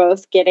that we're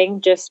both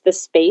getting just the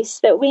space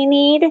that we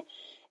need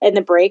and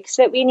the breaks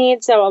that we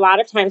need. So a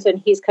lot of times when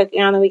he's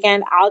cooking on the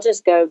weekend, I'll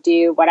just go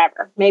do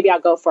whatever. Maybe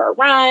I'll go for a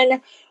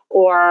run,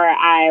 or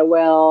I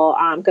will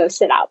go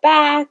sit out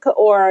back,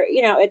 or,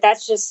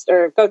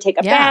 or go take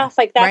a bath.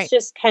 Like that's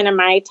just kind of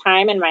my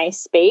time and my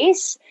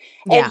space.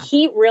 Yeah. And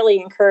he really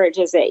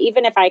encourages it.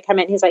 Even if I come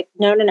in, he's like,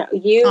 no,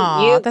 you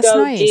go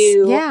nice.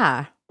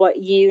 Do what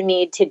you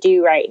need to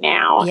do right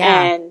now.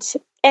 Yeah.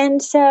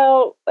 And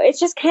so it's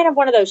just kind of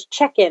one of those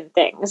check-in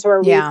things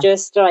where we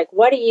just are like,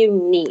 what do you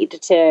need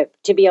to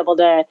be able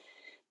to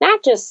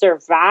not just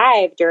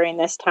survive during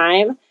this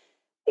time?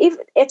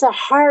 It's a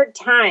hard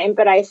time,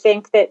 but I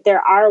think that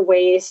there are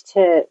ways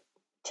to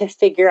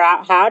figure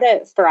out how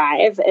to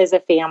thrive as a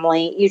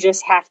family. You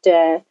just have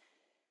to,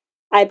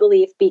 I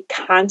believe, be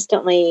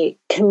constantly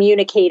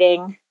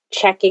communicating,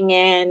 checking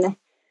in,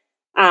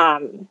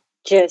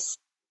 just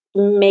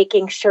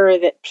making sure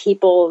that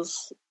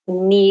people's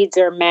needs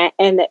are met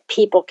and that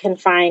people can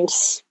find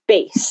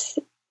space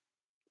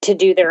to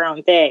do their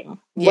own thing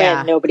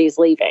when nobody's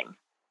leaving.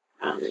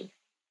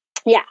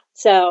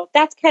 So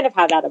that's kind of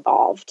how that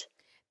evolved.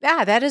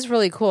 Yeah, that is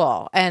really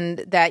cool. And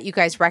that you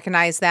guys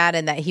recognize that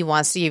and that he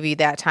wants to give you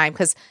that time.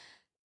 Because,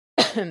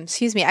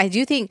 excuse me, I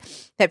do think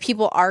that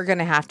people are going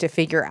to have to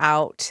figure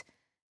out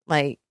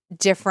like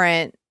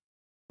different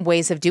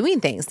ways of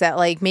doing things, that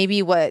like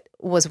maybe what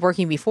was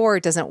working before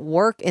doesn't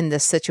work in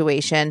this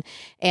situation.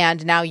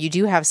 And now you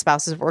do have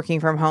spouses working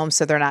from home,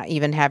 so they're not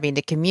even having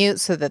to commute,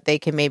 so that they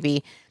can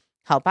maybe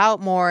help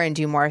out more and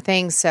do more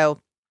things.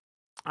 So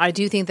I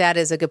do think that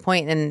is a good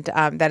point.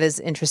 And that is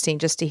interesting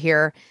just to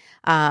hear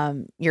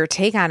your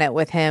take on it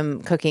with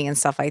him cooking and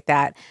stuff like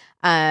that.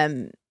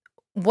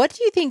 What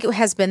do you think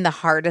has been the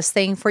hardest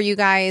thing for you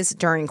guys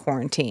during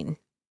quarantine?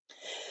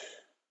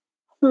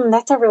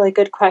 That's a really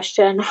good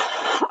question.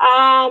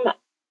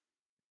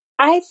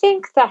 I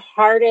think the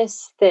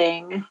hardest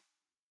thing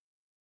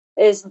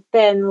has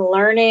been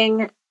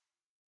learning.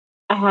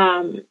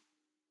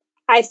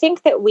 I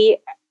think that we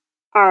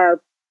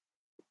are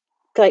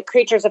like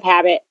creatures of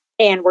habit,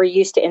 and we're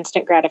used to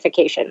instant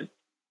gratification.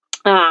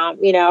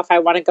 If I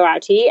want to go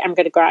out to eat, I'm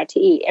going to go out to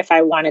eat. If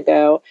I want to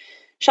go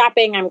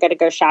shopping, I'm going to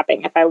go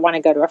shopping. If I want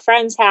to go to a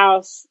friend's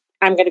house,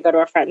 I'm going to go to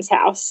a friend's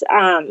house.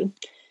 And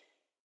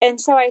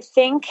so I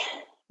think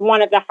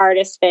one of the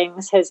hardest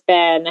things has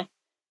been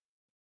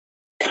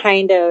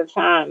kind of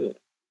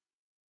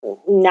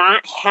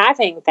not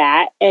having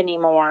that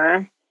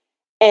anymore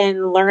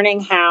and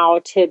learning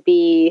how to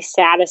be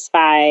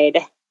satisfied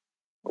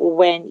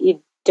when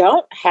you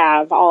don't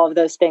have all of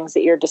those things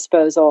at your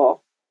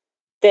disposal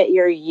that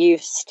you're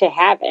used to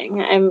having.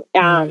 And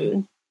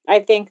I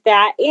think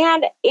that,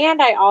 and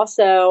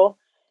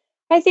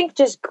I think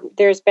just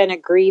there's been a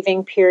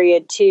grieving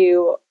period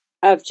too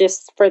of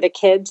just for the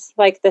kids,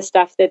 like the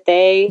stuff that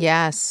they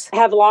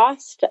have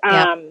lost.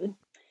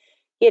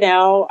 Yep.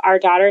 Our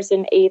daughter's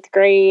in 8th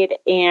grade,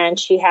 and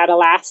she had a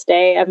last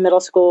day of middle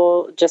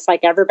school, just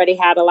like everybody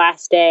had a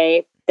last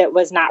day that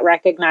was not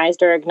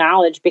recognized or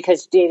acknowledged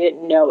because they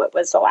didn't know it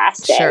was the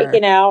last day,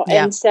 Yep.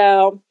 And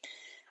so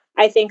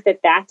I think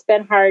that that's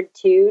been hard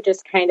too,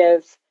 just kind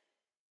of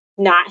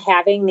not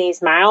having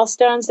these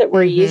milestones that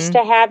we're used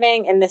to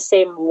having in the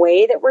same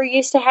way that we're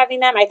used to having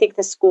them. I think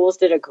the schools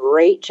did a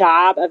great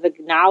job of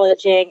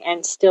acknowledging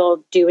and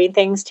still doing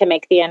things to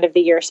make the end of the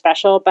year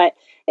special, but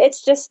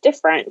it's just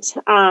different.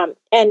 And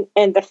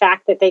the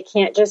fact that they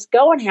can't just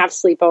go and have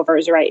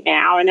sleepovers right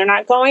now, and they're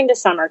not going to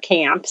summer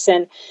camps.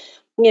 And,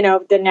 now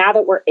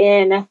that we're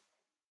in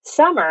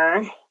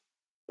summer,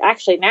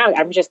 actually now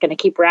I'm just going to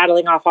keep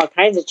rattling off all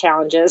kinds of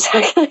challenges.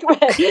 but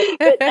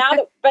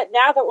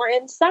now that we're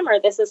in summer,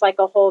 this is like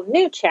a whole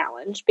new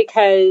challenge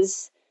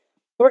because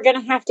we're going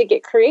to have to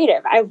get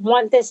creative. I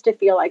want this to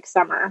feel like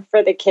summer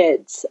for the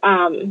kids.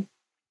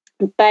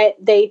 But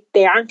they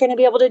aren't going to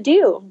be able to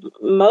do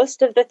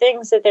most of the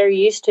things that they're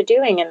used to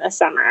doing in the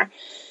summer.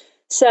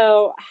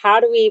 So how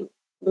do we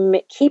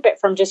keep it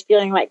from just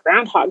feeling like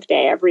Groundhog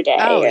Day every day?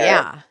 Oh,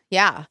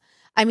 yeah.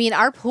 I mean,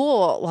 our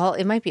pool, well,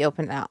 it might be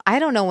open now. I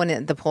don't know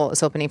when the pool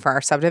is opening for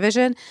our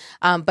subdivision,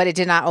 but it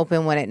did not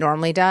open when it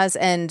normally does.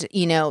 And,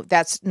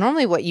 that's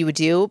normally what you would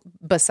do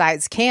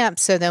besides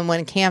camps. So then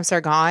when camps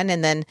are gone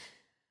and then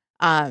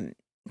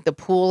the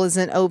pool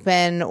isn't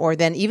open, or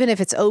then even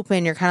if it's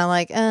open, you're kind of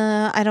like,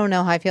 I don't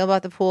know how I feel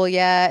about the pool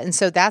yet. And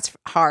so that's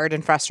hard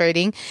and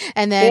frustrating.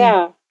 And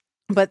then,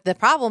 but the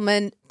problem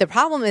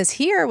is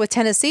here with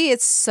Tennessee,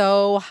 it's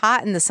so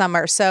hot in the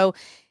summer. So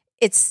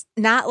it's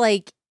not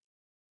like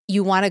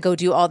you want to go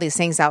do all these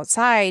things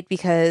outside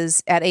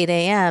because at 8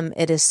 a.m.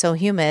 it is so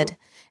humid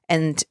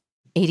and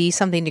 80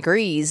 something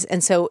degrees.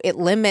 And so it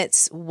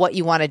limits what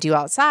you want to do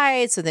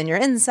outside. So then you're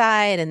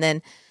inside and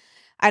then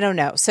I don't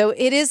know. So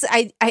it is,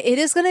 it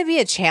is going to be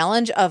a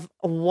challenge of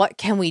what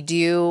can we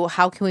do?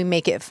 How can we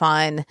make it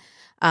fun?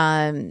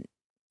 And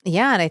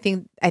I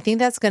think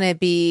that's going to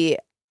be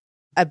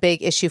a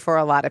big issue for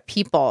a lot of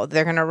people.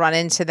 They're going to run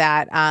into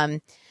that,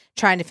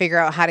 trying to figure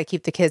out how to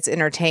keep the kids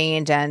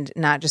entertained and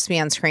not just be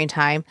on screen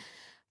time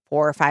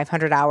for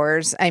 500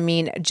 hours. I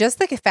mean, just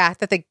the fact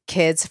that the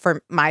kids,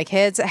 for my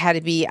kids, had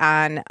to be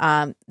on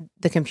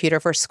the computer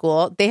for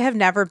school. They have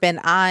never been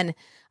on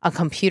a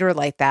computer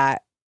like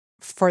that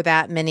for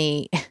that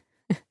many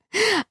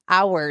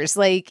hours,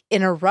 like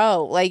in a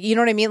row, like, you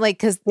know what I mean? Like,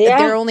 cause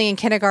they're only in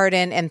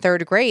kindergarten and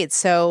third grade.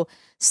 So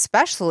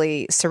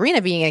especially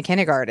Serena being in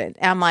kindergarten,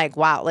 I'm like,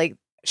 wow, like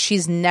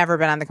she's never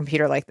been on the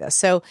computer like this.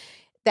 So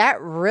that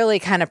really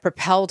kind of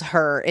propelled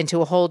her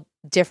into a whole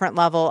different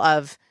level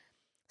of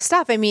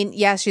stuff. I mean,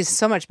 yes, she's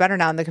so much better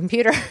now on the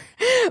computer,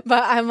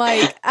 but I'm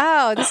like,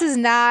 oh, this is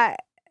not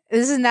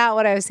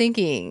what I was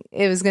thinking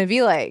it was going to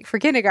be like for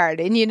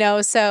kindergarten,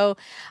 So,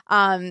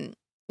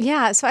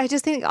 so I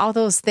just think all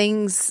those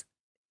things,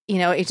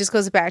 it just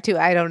goes back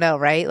to, I don't know,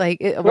 right?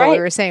 Like what we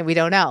were saying, we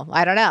don't know.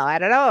 I don't know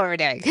what we're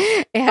doing.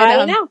 And, I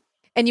don't know.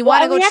 And you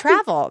want to go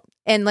travel.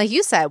 And like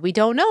you said, we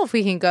don't know if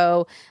we can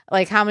go,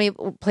 like how many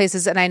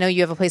places, and I know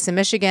you have a place in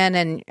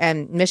Michigan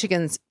and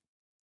Michigan's,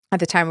 at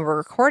the time we were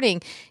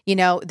recording,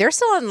 they're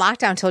still in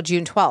lockdown till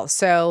June 12th.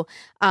 So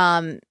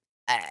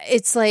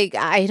it's like,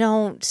 I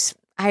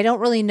don't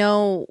really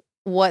know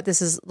what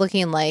this is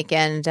looking like.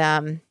 And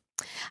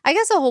I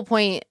guess the whole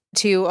point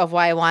too of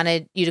why I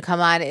wanted you to come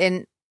on,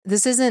 and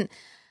this isn't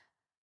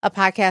a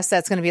podcast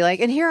that's going to be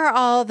like, and here are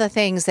all the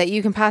things that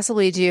you can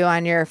possibly do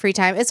on your free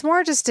time. It's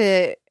more just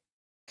to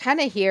kind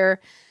of hear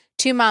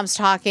two moms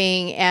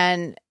talking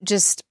and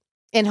just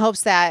in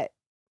hopes that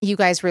you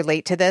guys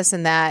relate to this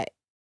and that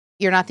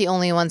you're not the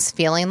only ones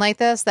feeling like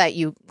this, that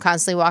you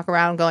constantly walk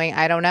around going,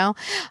 I don't know,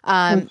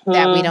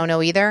 that we don't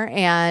know either.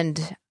 And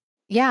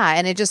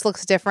and it just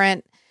looks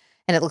different,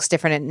 and it looks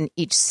different in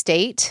each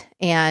state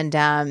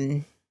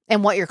and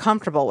what you're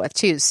comfortable with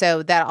too.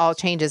 So that all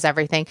changes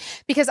everything,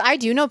 because I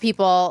do know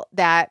people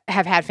that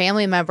have had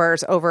family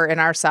members over in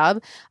our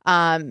sub.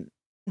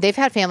 They've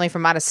had family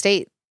from out of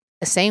state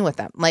staying with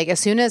them. Like as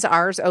soon as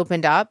ours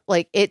opened up,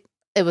 like it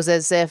was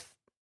as if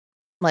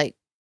like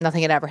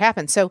nothing had ever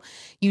happened. So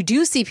you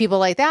do see people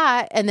like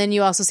that. And then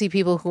you also see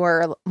people who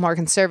are more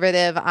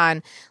conservative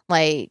on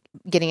like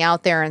getting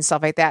out there and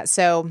stuff like that.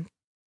 So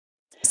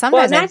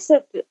sometimes that's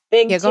the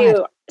thing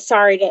too.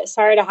 Sorry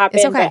to hop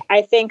in, but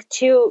I think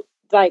too,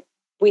 like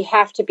we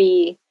have to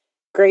be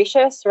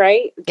gracious,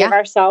 right? Give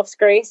ourselves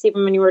grace.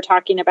 Even when you were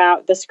talking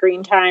about the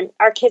screen time,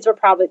 our kids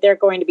they're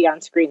going to be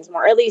on screens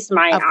more, at least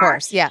mine are. Of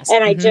course, yes.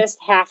 And I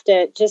just have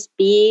to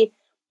be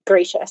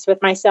gracious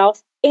with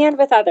myself and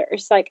with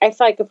others. Like I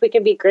feel like if we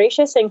can be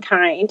gracious and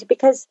kind,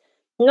 because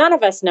none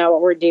of us know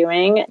what we're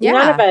doing. Yeah.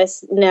 None of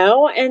us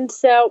know. And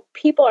so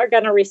people are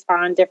going to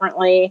respond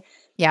differently.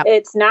 Yep.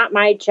 It's not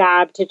my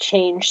job to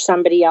change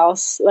somebody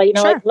else. Like,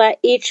 like let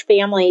each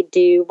family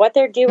do what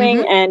they're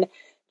doing. And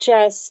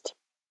just,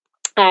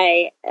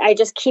 I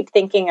just keep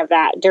thinking of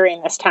that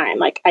during this time.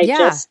 Like I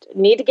just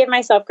need to give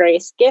myself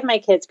grace, give my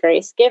kids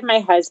grace, give my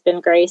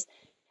husband grace,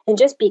 and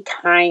just be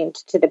kind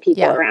to the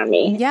people around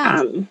me.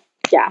 Yeah.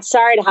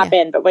 Sorry to hop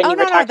in, but when you were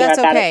talking about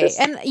that,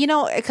 and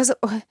because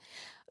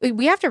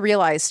we have to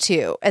realize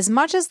too, as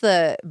much as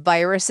the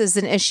virus is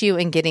an issue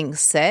in getting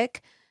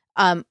sick,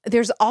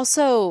 there's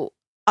also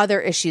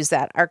other issues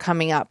that are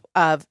coming up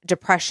of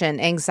depression,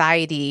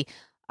 anxiety,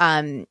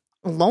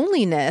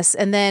 loneliness,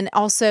 and then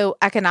also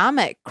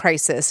economic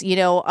crisis,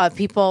 of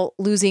people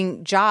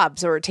losing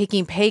jobs or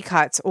taking pay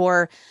cuts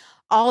or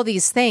all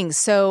these things.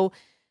 So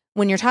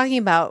when you're talking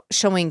about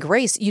showing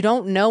grace, you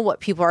don't know what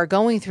people are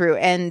going through.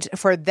 And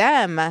for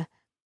them,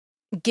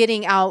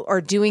 getting out or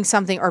doing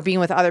something or being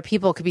with other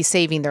people could be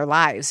saving their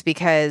lives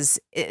because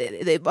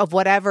of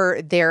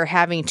whatever they're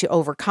having to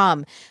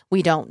overcome.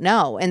 We don't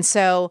know. And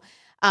so,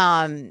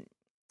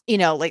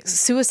 like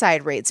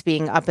suicide rates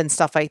being up and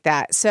stuff like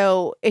that.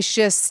 So it's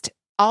just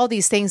all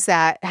these things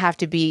that have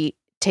to be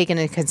taken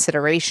into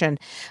consideration.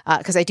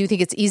 Cause I do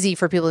think it's easy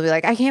for people to be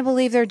like, I can't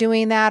believe they're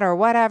doing that or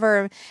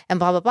whatever and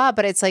blah, blah, blah.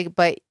 But it's like,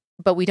 but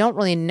we don't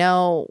really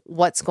know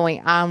what's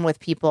going on with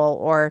people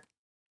or,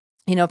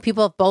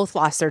 people have both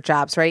lost their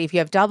jobs, right? If you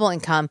have double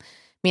income, I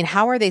mean,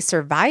 how are they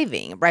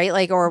surviving, right?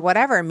 Like, or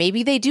whatever,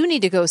 maybe they do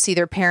need to go see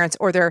their parents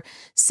or their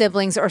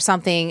siblings or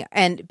something.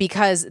 And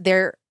because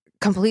they're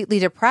completely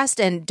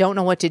depressed and don't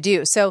know what to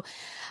do. So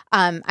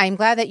I'm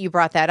glad that you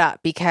brought that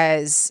up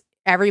because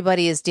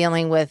everybody is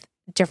dealing with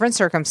different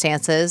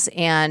circumstances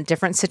and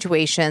different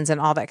situations and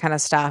all that kind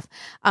of stuff.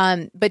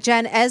 But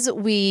Jen, as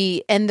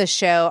we end the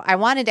show, I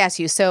wanted to ask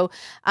you, so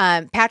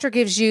Patrick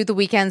gives you the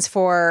weekends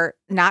for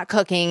not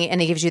cooking and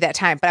he gives you that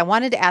time. But I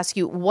wanted to ask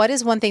you, what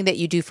is one thing that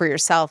you do for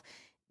yourself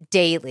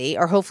daily,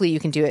 or hopefully you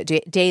can do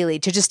it daily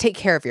to just take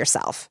care of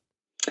yourself?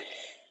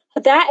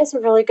 That is a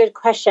really good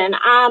question.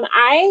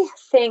 I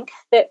think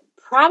that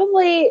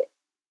probably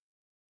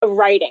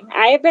writing.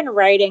 I have been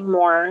writing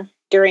more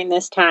during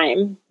this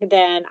time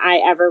than I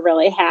ever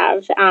really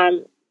have.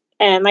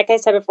 And like I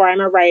said before, I'm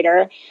a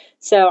writer.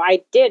 So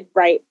I did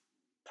write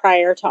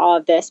prior to all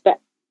of this, but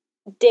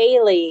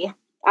daily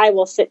I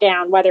will sit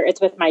down, whether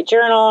it's with my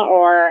journal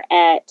or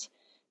at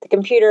the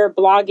computer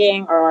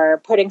blogging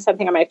or putting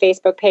something on my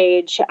Facebook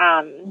page.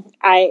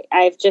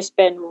 I've just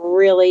been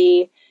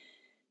really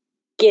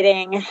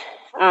getting,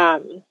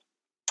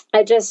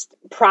 just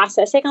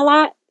processing a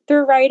lot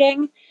through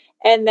writing,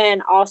 and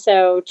then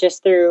also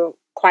just through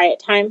quiet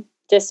time,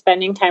 just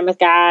spending time with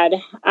God.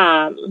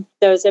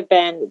 Those have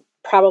been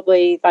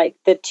probably like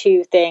the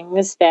two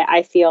things that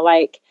I feel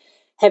like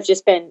have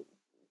just been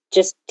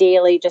just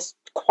daily, just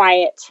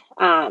quiet,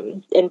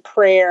 in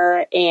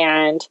prayer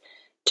and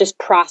just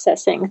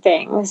processing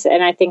things.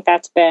 And I think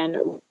that's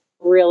been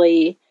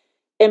really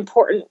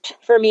important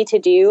for me to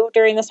do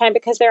during this time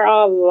because there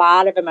are a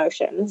lot of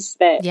emotions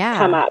that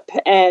come up,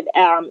 and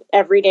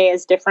every day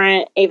is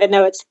different, even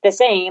though it's the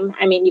same.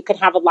 I mean, you can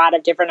have a lot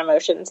of different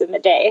emotions in the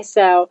day.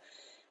 So,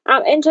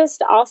 and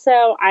just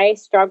also I've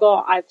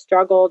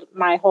struggled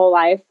my whole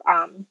life,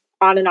 on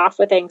and off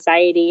with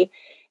anxiety,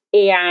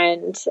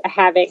 and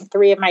having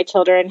 3 of my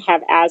children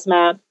have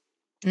asthma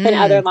and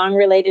other lung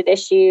related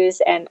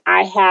issues. And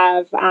I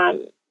have,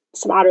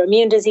 some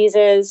autoimmune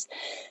diseases.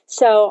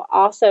 So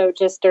also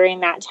just during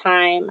that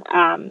time,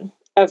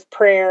 of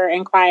prayer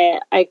and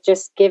quiet, like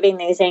just giving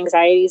these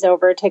anxieties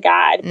over to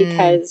God,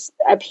 because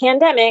a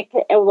pandemic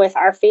with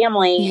our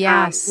family,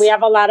 we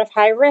have a lot of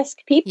high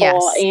risk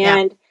people.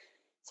 And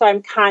so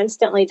I'm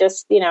constantly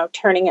just,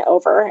 turning it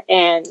over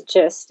and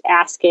just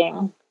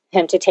asking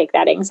him to take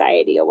that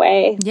anxiety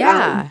away.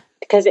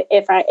 Because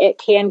it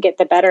can get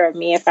the better of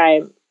me if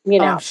I,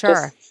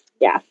 sure.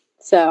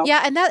 So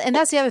and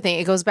that's the other thing.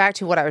 It goes back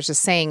to what I was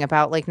just saying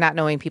about like not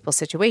knowing people's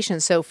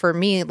situations. So for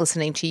me,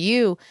 listening to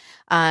you,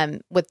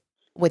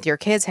 with your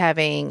kids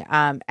having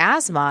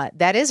asthma,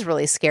 that is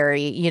really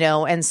scary,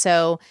 and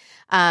so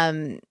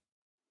I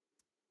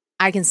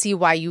can see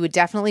why you would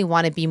definitely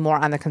want to be more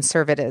on the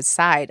conservative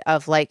side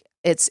of like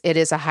it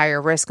is a higher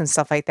risk and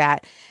stuff like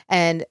that.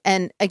 And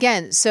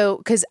again, so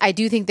because I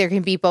do think there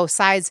can be both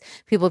sides,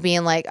 people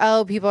being like,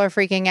 oh, people are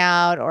freaking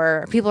out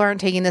or people aren't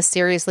taking this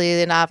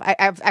seriously enough.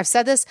 I've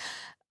said this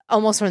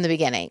almost from the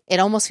beginning. It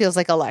almost feels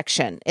like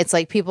election. It's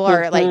like people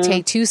are like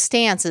take two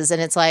stances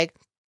and it's like,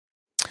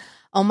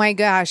 oh my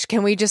gosh,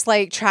 can we just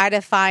like try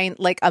to find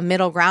like a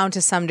middle ground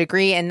to some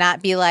degree and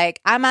not be like,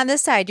 I'm on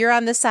this side, you're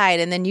on this side,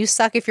 and then you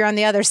suck if you're on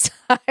the other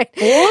side.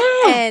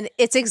 And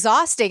it's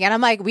exhausting. And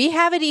I'm like, we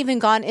haven't even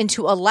gone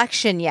into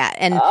election yet.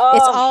 And it's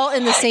all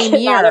in the same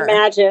year. I cannot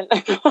imagine.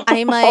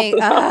 I'm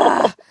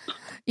like,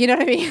 you know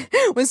what I mean?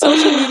 When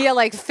social media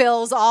like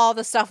fills all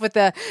the stuff with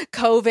the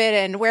COVID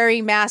and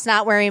wearing masks,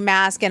 not wearing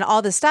masks and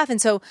all this stuff.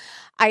 And so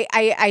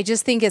I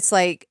just think it's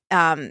like,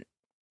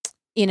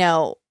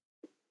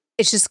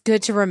 it's just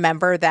good to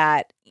remember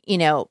that,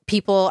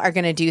 people are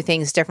going to do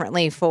things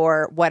differently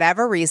for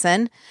whatever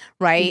reason.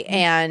 Right.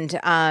 And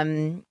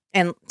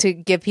to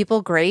give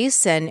people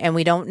grace and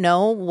we don't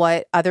know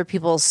what other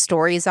people's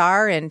stories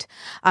are. And,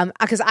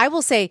 cause I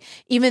will say,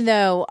 even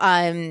though,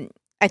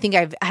 I think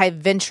I've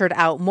ventured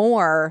out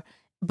more,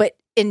 but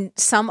in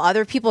some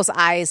other people's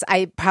eyes,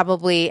 I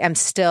probably am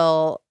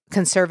still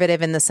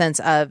conservative in the sense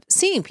of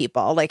seeing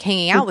people, like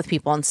hanging out with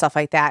people and stuff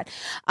like that.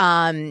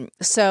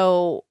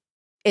 So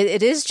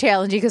it is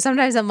challenging because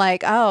sometimes I'm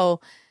like,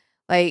 oh,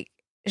 like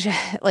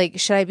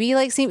should I be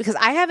like seeing, because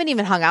I haven't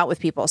even hung out with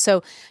people.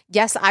 So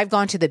yes, I've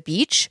gone to the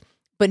beach,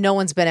 but no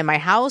one's been in my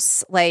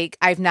house. Like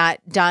I've not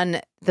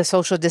done the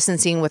social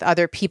distancing with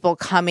other people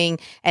coming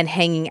and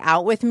hanging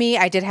out with me.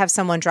 I did have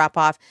someone drop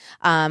off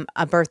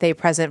a birthday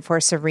present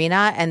for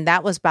Serena, and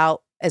that was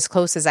about as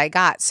close as I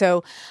got.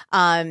 So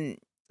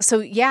So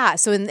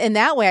in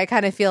that way, I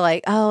kind of feel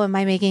like, oh, am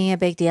I making a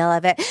big deal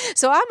of it?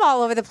 So I'm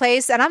all over the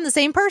place and I'm the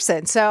same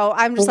person. So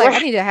I'm just like, I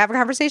need to have a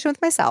conversation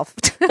with myself.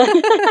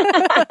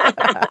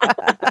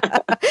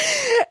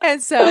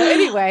 And so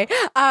anyway,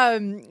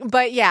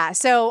 but yeah,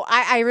 so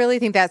I really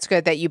think that's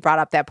good that you brought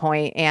up that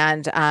point.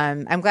 And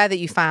I'm glad that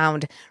you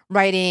found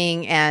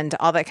writing and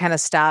all that kind of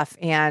stuff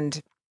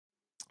and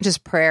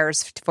just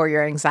prayers for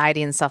your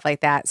anxiety and stuff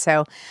like that.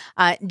 So,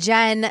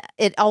 Jen,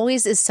 it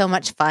always is so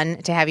much fun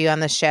to have you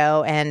on the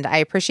show. And I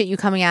appreciate you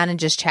coming on and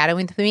just chatting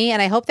with me.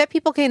 And I hope that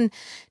people can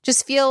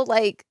just feel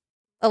like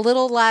a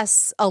little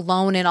less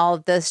alone in all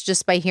of this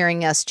just by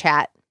hearing us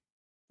chat.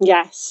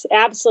 Yes,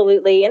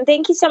 absolutely. And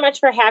thank you so much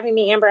for having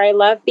me, Amber. I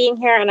love being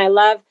here and I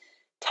love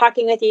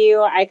talking with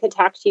you. I could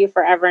talk to you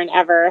forever and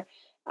ever.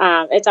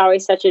 It's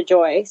always such a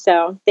joy.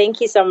 So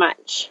thank you so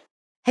much.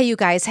 Hey, you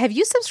guys, have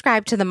you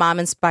subscribed to the Mom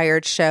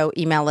Inspired Show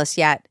email list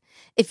yet?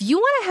 If you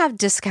want to have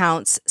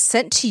discounts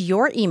sent to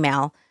your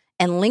email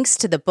and links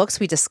to the books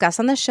we discuss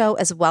on the show,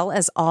 as well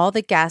as all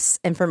the guests'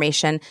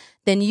 information,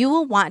 then you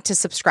will want to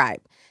subscribe.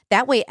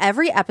 That way,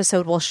 every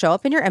episode will show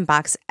up in your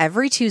inbox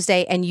every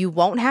Tuesday, and you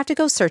won't have to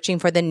go searching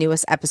for the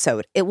newest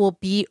episode. It will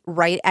be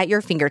right at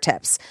your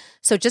fingertips.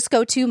 So just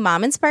go to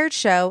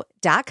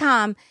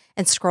mominspiredshow.com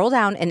and scroll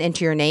down and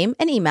enter your name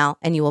and email,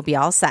 and you will be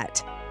all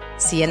set.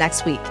 See you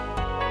next week.